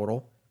 4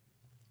 total,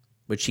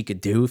 which he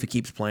could do if he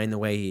keeps playing the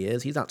way he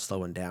is. He's not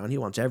slowing down. He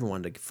wants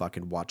everyone to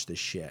fucking watch this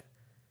shit.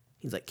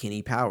 He's like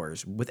Kenny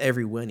Powers. With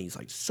every win, he's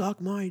like,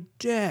 suck my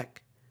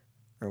dick,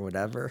 or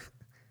whatever.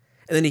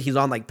 And then he's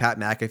on like Pat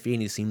McAfee,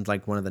 and he seems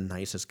like one of the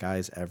nicest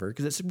guys ever,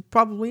 because it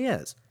probably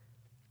is.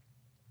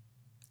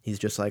 He's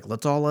just like,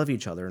 let's all love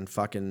each other, and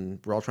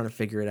fucking, we're all trying to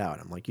figure it out.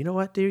 I'm like, you know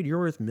what, dude? You're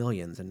worth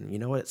millions, and you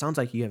know what? It sounds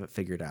like you have it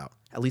figured out,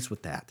 at least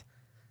with that.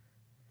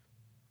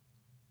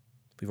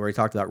 We've already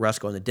talked about Russ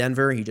going to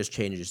Denver. He just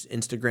changed his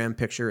Instagram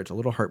picture. It's a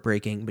little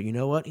heartbreaking, but you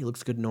know what? He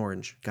looks good in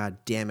orange. God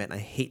damn it. I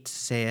hate to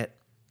say it.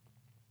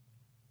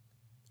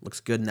 Looks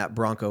good in that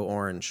Bronco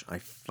orange.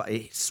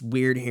 It's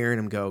weird hearing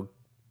him go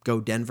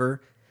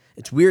Denver.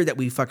 It's weird that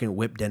we fucking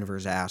whipped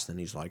Denver's ass, and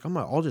he's like,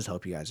 I'll just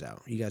help you guys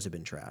out. You guys have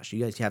been trash.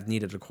 You guys have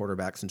needed a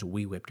quarterback since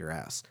we whipped your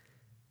ass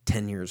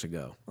 10 years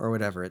ago, or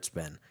whatever it's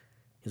been.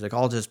 He's like,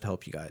 I'll just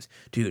help you guys.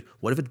 Dude,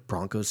 what if it's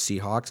Broncos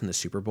Seahawks in the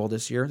Super Bowl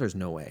this year? There's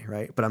no way,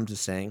 right? But I'm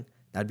just saying,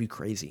 that'd be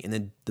crazy. And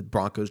then the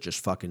Broncos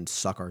just fucking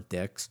suck our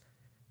dicks,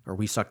 or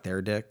we suck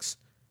their dicks.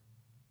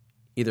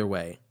 Either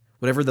way,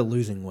 whatever the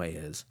losing way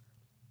is,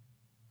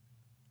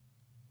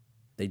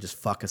 they just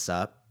fuck us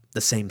up.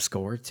 The same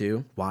score,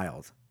 too.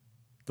 Wild.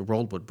 The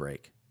world would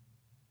break.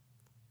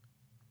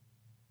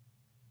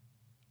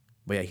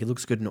 But yeah, he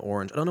looks good in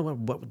orange. I don't know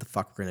what the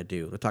fuck we're going to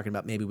do. They're talking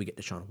about maybe we get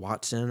Deshaun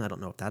Watson. I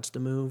don't know if that's the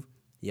move.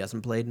 He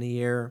hasn't played in a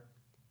year.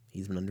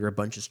 He's been under a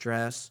bunch of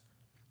stress.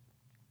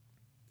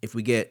 If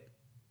we get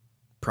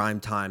prime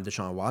time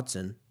Deshaun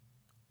Watson,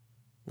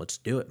 let's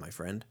do it, my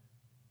friend.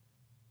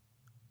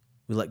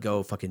 We let go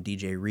of fucking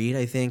DJ Reed,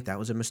 I think. That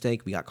was a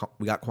mistake. We got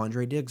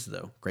Quandre Diggs,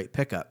 though. Great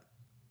pickup.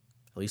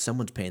 At least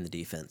someone's paying the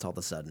defense all of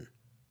a sudden.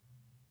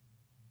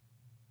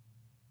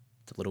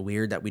 It's a little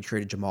weird that we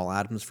traded Jamal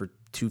Adams for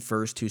 2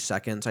 firsts, 2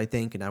 seconds, I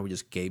think, and now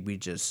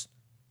isn't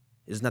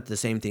that the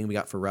same thing we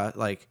got for Russ?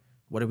 Like,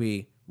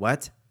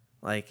 what?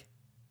 Like,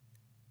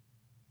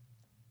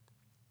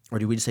 or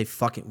do we just say,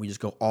 fuck it, we just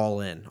go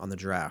all in on the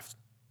draft?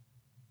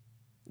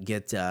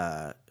 Get,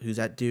 who's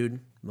that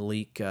dude?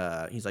 Malik,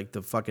 he's like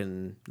the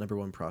fucking number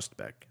 1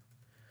 prospect.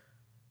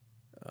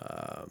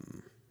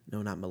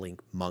 No, not Malik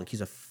Monk.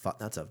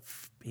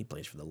 He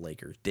plays for the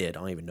Lakers. I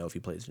don't even know if he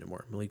plays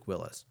anymore. Malik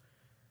Willis.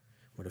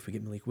 What if we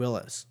get Malik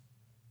Willis?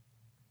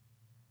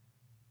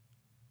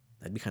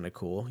 That'd be kind of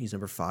cool. He's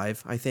number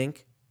 5, I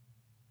think.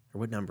 Or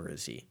what number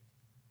is he?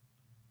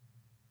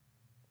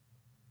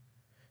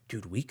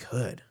 Dude, we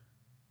could.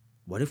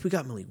 What if we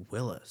got Malik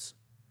Willis?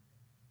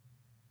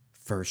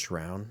 First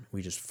round,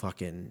 we just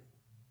fucking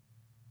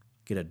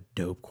get a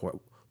dope court.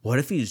 What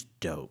if he's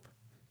dope?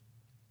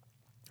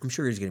 I'm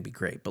sure he's going to be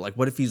great, but like,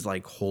 what if he's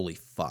like, holy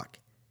fuck?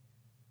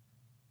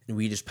 And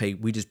we just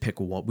pick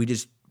one. We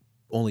just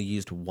only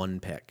used 1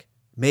 pick.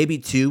 Maybe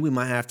 2. We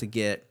might have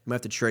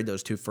to trade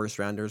those 2 first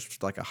rounders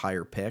for like a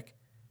higher pick.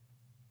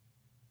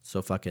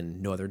 So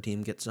fucking no other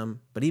team gets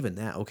them. But even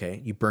that,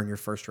 okay, you burn your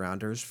first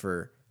rounders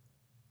for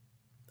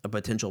a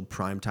potential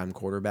primetime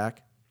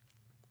quarterback.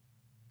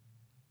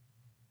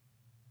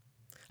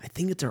 I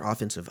think it's our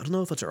offensive. I don't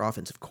know if it's our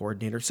offensive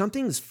coordinator.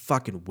 Something's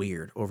fucking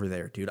weird over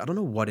there, dude. I don't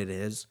know what it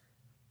is.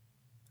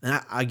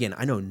 And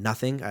I know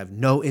nothing. I have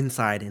no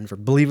inside info.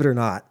 Believe it or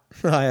not,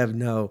 I have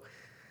no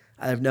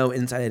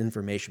inside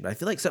information. But I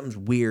feel like something's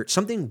weird.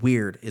 Something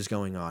weird is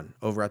going on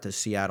over at the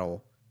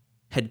Seattle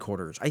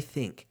headquarters, I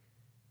think.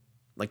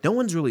 Like, no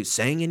one's really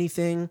saying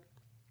anything.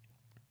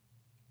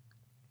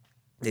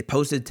 They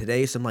posted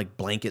today some like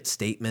blanket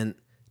statement,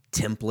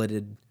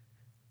 templated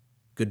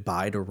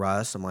goodbye to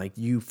Russ. I'm like,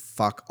 you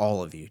fuck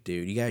all of you,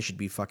 dude. You guys should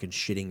be fucking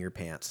shitting your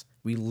pants.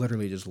 We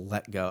literally just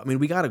let go. I mean,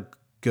 we got a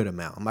good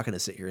amount. I'm not going to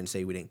sit here and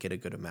say we didn't get a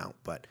good amount,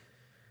 but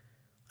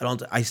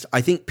I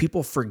think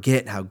people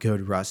forget how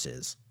good Russ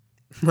is.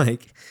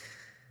 Like,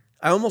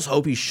 I almost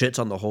hope he shits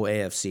on the whole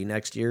AFC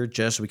next year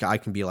just so I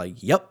can be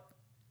like, yep,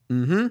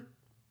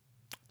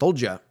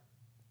 told ya.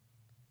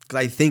 Because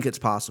I think it's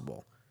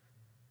possible.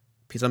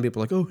 Because some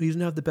people are like, oh, he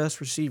doesn't have the best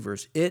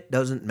receivers. It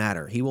doesn't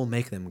matter. He will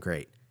make them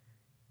great.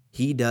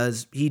 He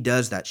does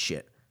that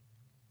shit.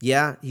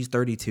 Yeah, he's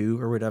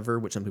 32 or whatever,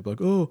 which some people are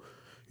like,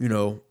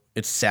 oh,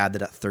 it's sad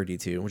that at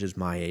 32, which is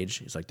my age,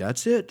 he's like,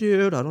 that's it,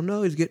 dude. I don't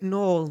know. He's getting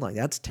old. Like,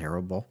 that's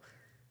terrible.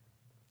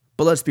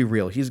 But let's be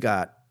real. He's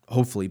got,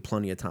 hopefully,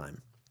 plenty of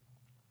time.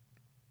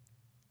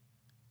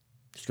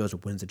 Just goes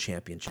and wins the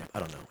championship. I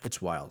don't know.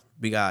 It's wild.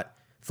 We got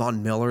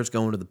Von Miller's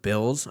going to the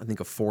Bills. I think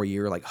a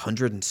 4-year, like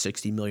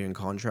 $160 million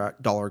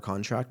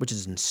contract, which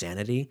is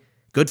insanity.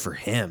 Good for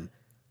him.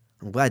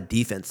 I'm glad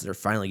defenses are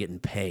finally getting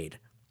paid.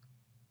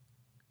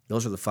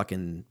 Those are the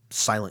fucking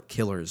silent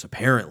killers,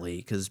 apparently,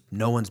 because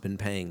no one's been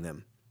paying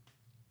them.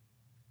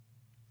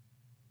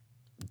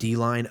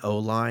 D-line,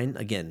 O-line,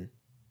 again,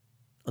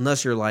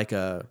 unless you're like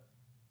a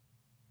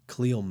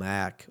Khalil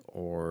Mack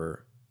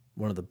or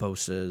one of the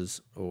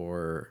Bosas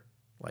or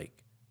like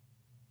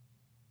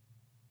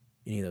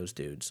any of those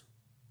dudes,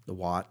 the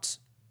Watts.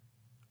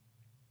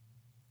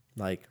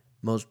 Like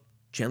most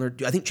I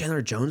think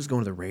Chandler Jones is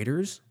going to the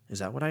Raiders. Is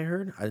that what I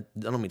heard? I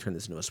don't mean to turn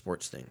this into a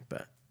sports thing,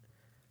 but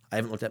I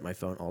haven't looked at my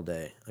phone all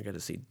day. I got to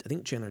see. I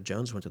think Chandler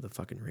Jones went to the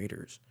fucking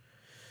Raiders.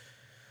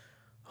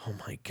 Oh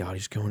my God,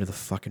 he's going to the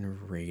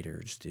fucking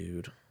Raiders,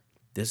 dude.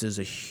 This is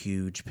a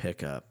huge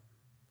pickup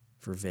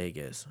for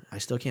Vegas. I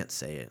still can't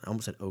say it. I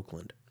almost said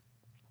Oakland.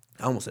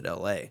 I almost said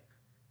LA.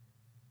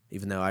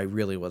 Even though I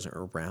really wasn't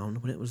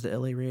around when it was the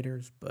LA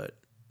Raiders, but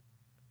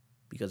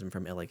because I'm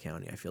from LA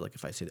County, I feel like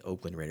if I say the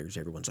Oakland Raiders,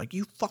 everyone's like,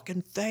 you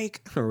fucking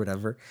fake, or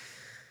whatever.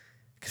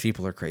 Because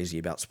people are crazy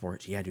about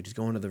sports. Yeah, dude, he's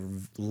going to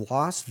the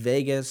Las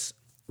Vegas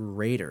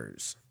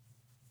Raiders.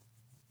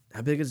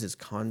 How big is his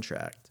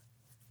contract?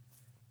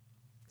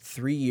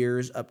 3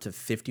 years, up to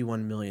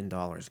 $51 million.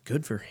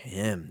 Good for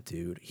him,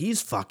 dude.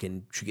 He's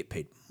fucking should get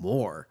paid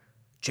more.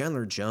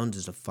 Chandler Jones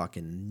is a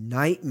fucking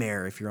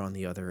nightmare if you're on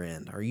the other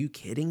end. Are you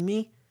kidding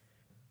me?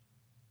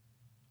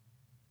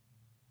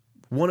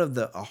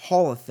 A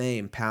Hall of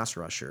Fame pass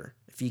rusher.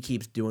 If he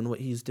keeps doing what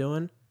he's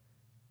doing,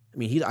 I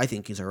mean, I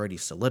think he's already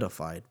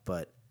solidified,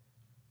 but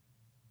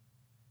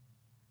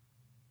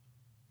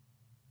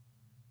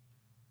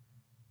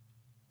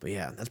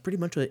yeah, that's pretty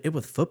much it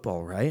with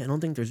football, right?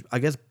 I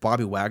guess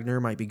Bobby Wagner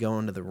might be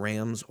going to the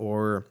Rams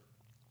or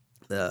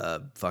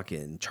the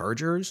fucking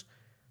Chargers.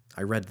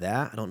 I read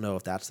that. I don't know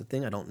if that's the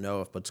thing. I don't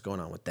know what's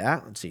going on with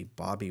that. Let's see.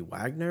 Bobby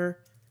Wagner.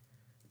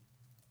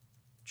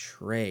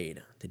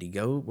 Trade. Did he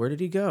go? Where did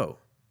he go?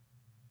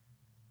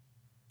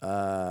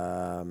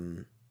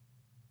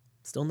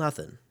 Still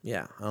nothing.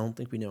 Yeah, I don't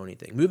think we know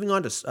anything. Moving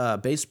on to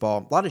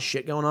baseball. A lot of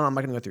shit going on. I'm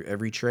not going to go through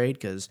every trade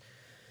because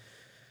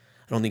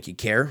I don't think you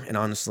care. And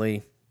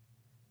honestly,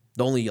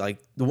 the only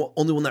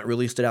one that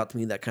really stood out to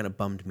me that kind of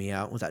bummed me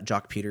out was that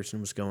Jock Peterson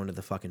was going to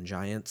the fucking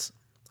Giants.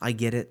 I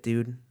get it,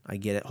 dude. I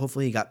get it.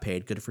 Hopefully he got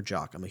paid. Good for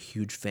Jock. I'm a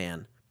huge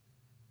fan.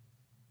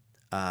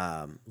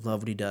 Love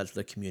what he does for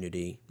the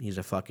community. He's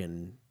a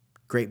fucking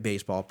great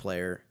baseball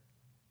player.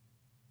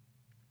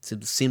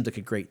 Seems like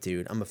a great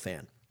dude. I'm a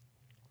fan.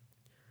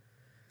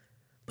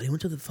 But he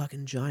went to the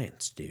fucking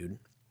Giants, dude.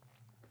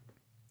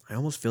 I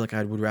almost feel like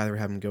I would rather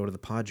have him go to the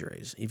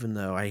Padres, even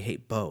though I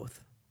hate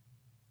both.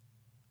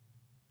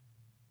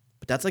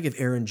 But that's like if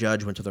Aaron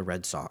Judge went to the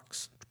Red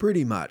Sox.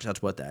 Pretty much,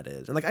 that's what that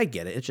is. And like, I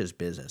get it. It's just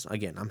business.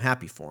 Again, I'm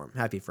happy for him.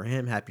 Happy for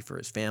him. Happy for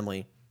his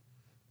family.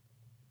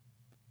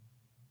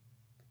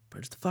 But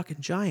it's the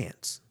fucking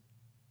Giants.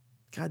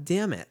 God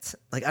damn it.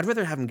 Like, I'd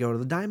rather have him go to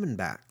the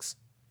Diamondbacks.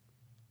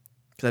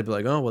 Because I'd be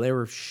like, oh, well, they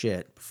were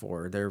shit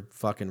before. They're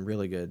fucking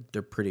really good.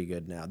 They're pretty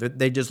good now.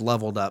 They just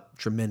leveled up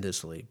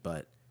tremendously,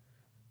 but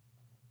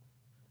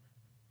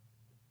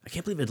I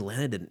can't believe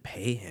Atlanta didn't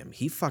pay him.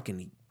 He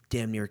fucking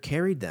damn near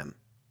carried them.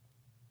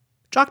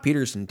 Jock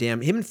Peterson,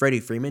 him and Freddie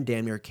Freeman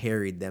damn near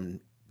carried them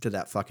to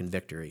that fucking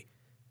victory.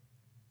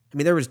 I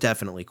mean, there was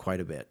definitely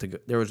quite a bit to go.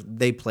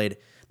 They played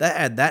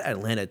that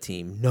Atlanta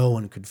team. No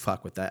one could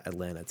fuck with that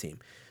Atlanta team.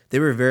 They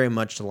were very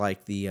much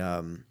like the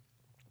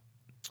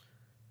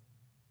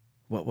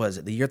what was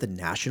it? The year the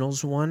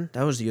Nationals won?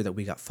 That was the year that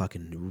we got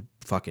fucking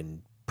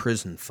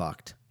prison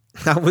fucked.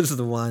 That was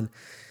the one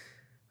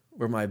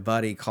where my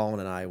buddy Colin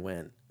and I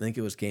went. I think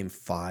it was game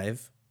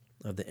 5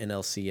 of the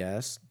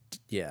NLCS.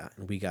 Yeah,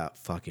 and we got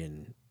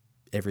fucking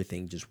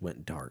everything just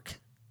went dark.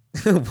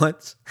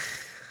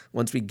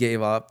 Once we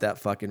gave up that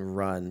fucking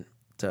run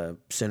to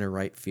center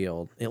right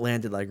field, it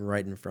landed like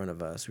right in front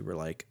of us. We were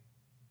like,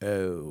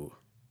 oh,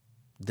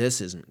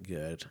 this isn't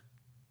good.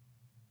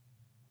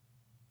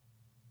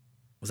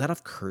 Was that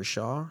off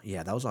Kershaw?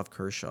 Yeah, that was off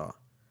Kershaw.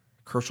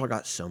 Kershaw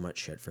got so much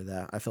shit for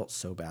that. I felt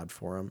so bad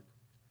for him.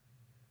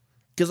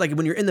 Because like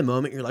when you're in the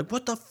moment, you're like,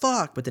 what the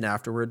fuck? But then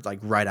afterwards, like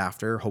right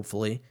after,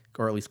 hopefully,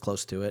 or at least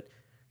close to it,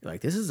 you're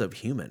like, this is a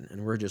human.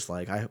 And we're just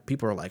like,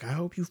 people are like, I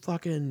hope you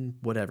fucking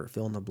whatever,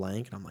 fill in the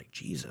blank. And I'm like,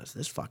 Jesus,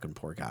 this fucking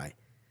poor guy.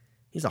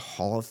 He's a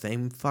Hall of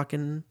Fame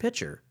fucking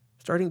pitcher.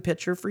 Starting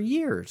pitcher for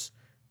years.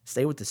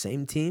 Stay with the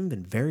same team,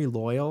 been very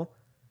loyal.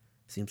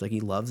 Seems like he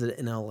loves it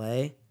in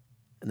LA.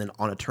 And then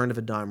on a turn of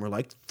a dime, we're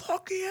like,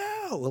 fuck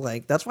yeah. We're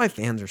like, that's why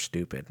fans are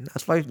stupid.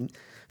 That's why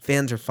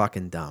fans are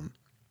fucking dumb.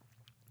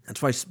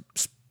 That's why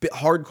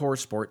hardcore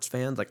sports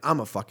fans, like I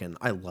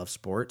love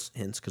sports,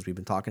 hence because we've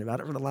been talking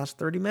about it for the last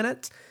 30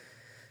 minutes.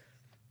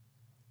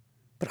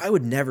 But I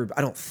would never,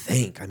 I don't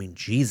think, I mean,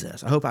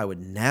 Jesus, I hope I would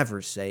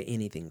never say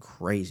anything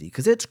crazy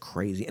because it's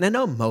crazy. And I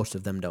know most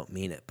of them don't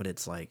mean it, but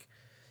it's like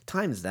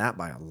times that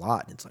by a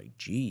lot. It's like,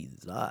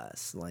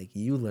 Jesus, like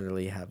you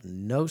literally have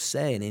no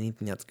say in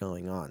anything that's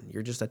going on.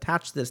 You're just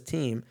attached to this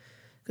team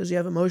because you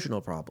have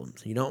emotional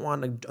problems. You don't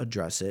want to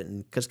address it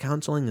and because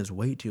counseling is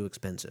way too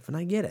expensive. And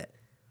I get it.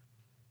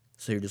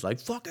 So you're just like,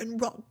 fucking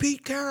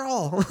Pete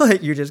Carroll.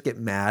 Like you just get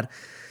mad.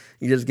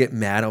 You just get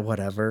mad at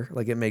whatever.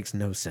 Like it makes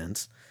no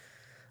sense.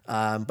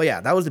 But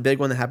yeah, that was the big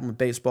one that happened with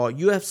baseball.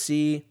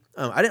 UFC,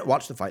 I didn't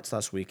watch the fights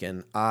last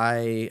weekend.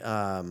 I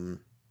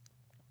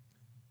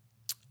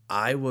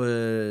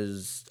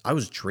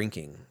was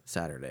drinking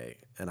Saturday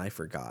and I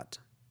forgot.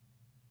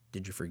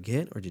 Did you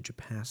forget or did you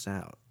pass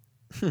out?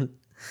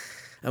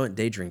 I went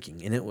day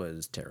drinking and it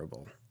was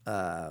terrible.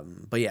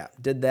 But yeah,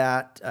 did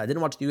that. I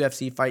didn't watch the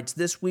UFC fights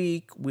this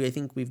week. I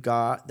think we've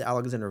got the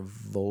Alexander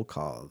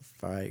Volkov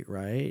fight,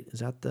 right? Is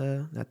that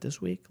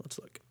this week? Let's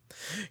look.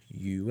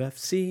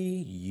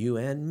 UFC, you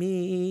and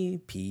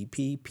me,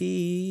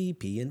 PPP,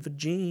 P and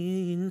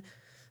Vagine.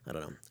 I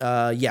don't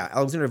know. Yeah,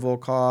 Alexander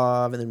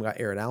Volkov, and then we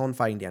got Aaron Allen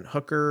fighting Dan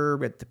Hooker.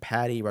 We got the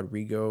Patty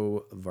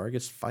Rodrigo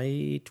Vargas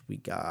fight. We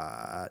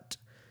got...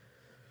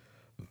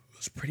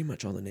 That's pretty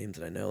much all the names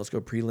that I know. Let's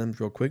go prelims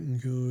real quick.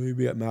 Okay,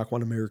 we got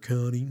Makwan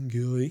Americani.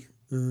 Okay.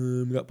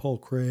 We got Paul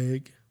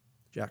Craig,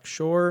 Jack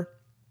Shore.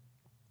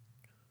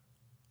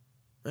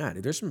 Ah,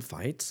 dude, there's some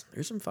fights.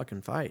 There's some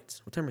fucking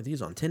fights. What time are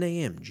these on? 10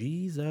 a.m.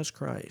 Jesus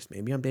Christ.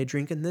 Maybe I'm day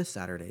drinking this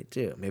Saturday,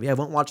 too. Maybe I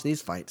won't watch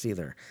these fights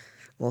either.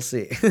 We'll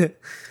see.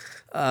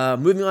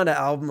 Moving on to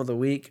album of the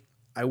week.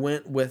 I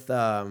went with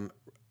an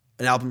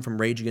album from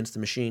Rage Against the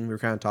Machine. We were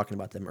kind of talking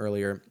about them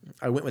earlier.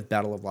 I went with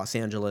Battle of Los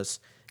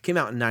Angeles. Came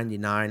out in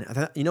 99. I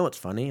thought, you know what's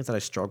funny? Is that I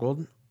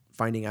struggled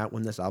finding out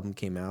when this album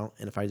came out.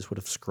 And if I just would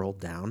have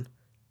scrolled down,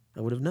 I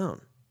would have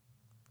known.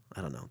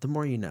 I don't know. The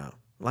more you know.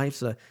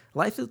 Life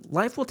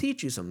will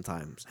teach you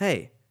sometimes.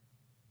 Hey,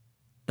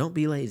 don't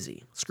be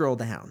lazy. Scroll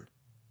down,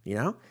 you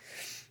know?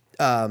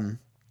 But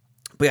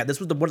yeah, this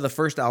was one of the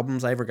first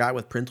albums I ever got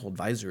with parental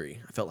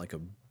advisory. I felt like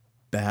a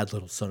bad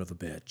little son of a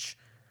bitch.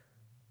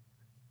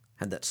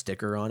 Had that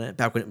sticker on it.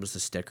 Back when it was the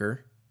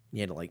sticker,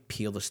 you had to like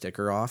peel the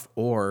sticker off.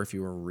 Or if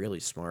you were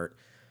really smart,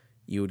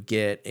 you would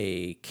get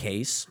a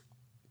case.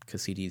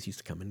 Because CDs used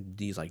to come in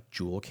these like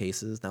jewel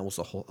cases. That was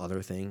a whole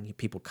other thing.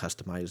 People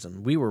customized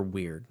them. We were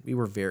weird. We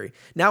were very...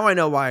 Now I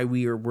know why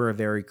we're a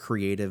very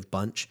creative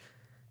bunch.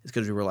 It's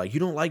because we were like, you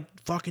don't like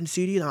fucking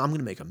CD? I'm going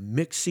to make a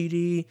mix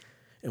CD.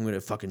 I'm going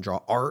to fucking draw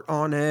art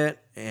on it.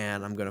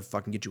 And I'm going to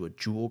fucking get you a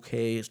jewel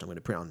case. I'm going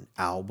to print on an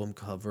album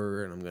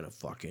cover. And I'm going to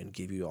fucking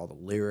give you all the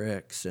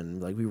lyrics.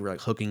 And like we were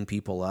like hooking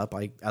people up,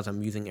 like as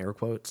I'm using air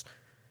quotes.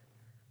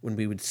 When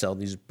we would sell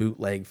these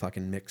bootleg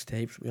fucking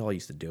mixtapes. We all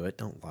used to do it.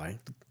 Don't lie.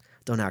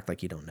 Don't act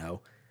like you don't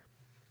know.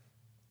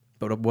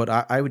 But what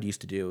I would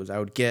used to do is I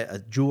would get a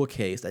jewel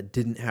case that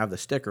didn't have the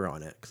sticker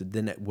on it because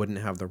then it wouldn't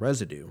have the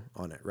residue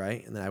on it,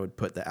 right? And then I would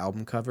put the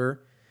album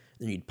cover,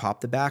 and you'd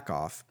pop the back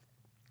off,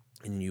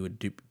 and you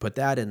would put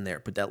that in there,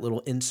 put that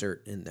little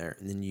insert in there,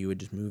 and then you would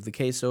just move the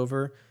case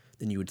over.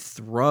 Then you would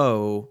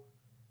throw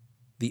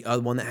the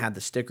other one that had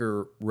the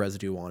sticker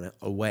residue on it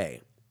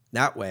away.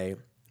 That way,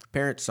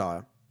 parents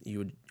saw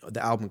the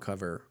album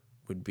cover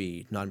would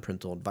be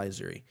non-parental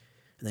advisory.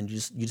 And then you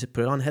just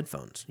put it on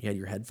headphones. You had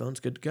your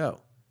headphones good to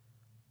go.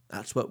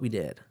 That's what we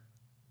did.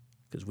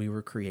 Because we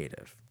were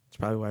creative. It's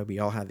probably why we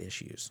all have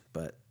issues.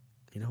 But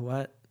you know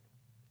what?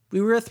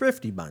 We were a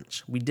thrifty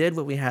bunch. We did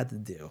what we had to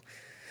do.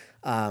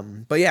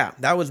 But yeah,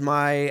 that was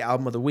my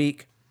album of the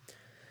week.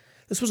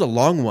 This was a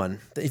long one.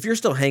 If you're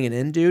still hanging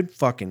in, dude,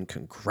 fucking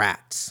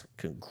congrats.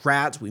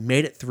 Congrats. We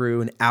made it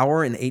through an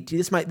hour and 18.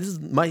 This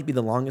might be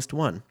the longest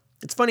one.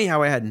 It's funny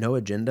how I had no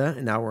agenda,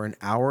 and now we're an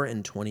hour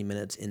and 20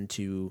 minutes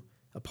into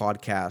a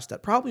podcast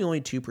that probably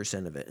only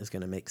 2% of it is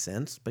going to make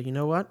sense. But you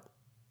know what?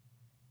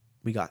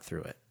 We got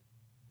through it.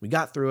 We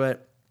got through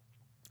it.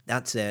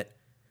 That's it.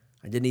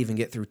 I didn't even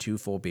get through 2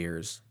 full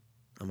beers.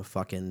 I'm a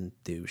fucking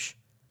douche.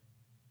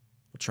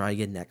 We'll try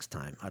again next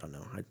time. I don't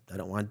know. I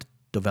don't want to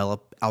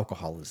develop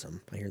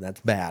alcoholism. I hear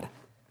that's bad.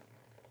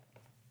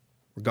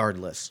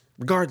 Regardless.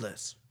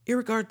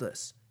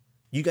 Irregardless.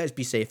 You guys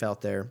be safe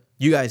out there.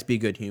 You guys be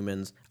good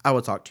humans. I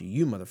will talk to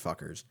you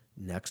motherfuckers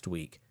next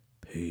week.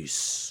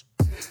 Peace.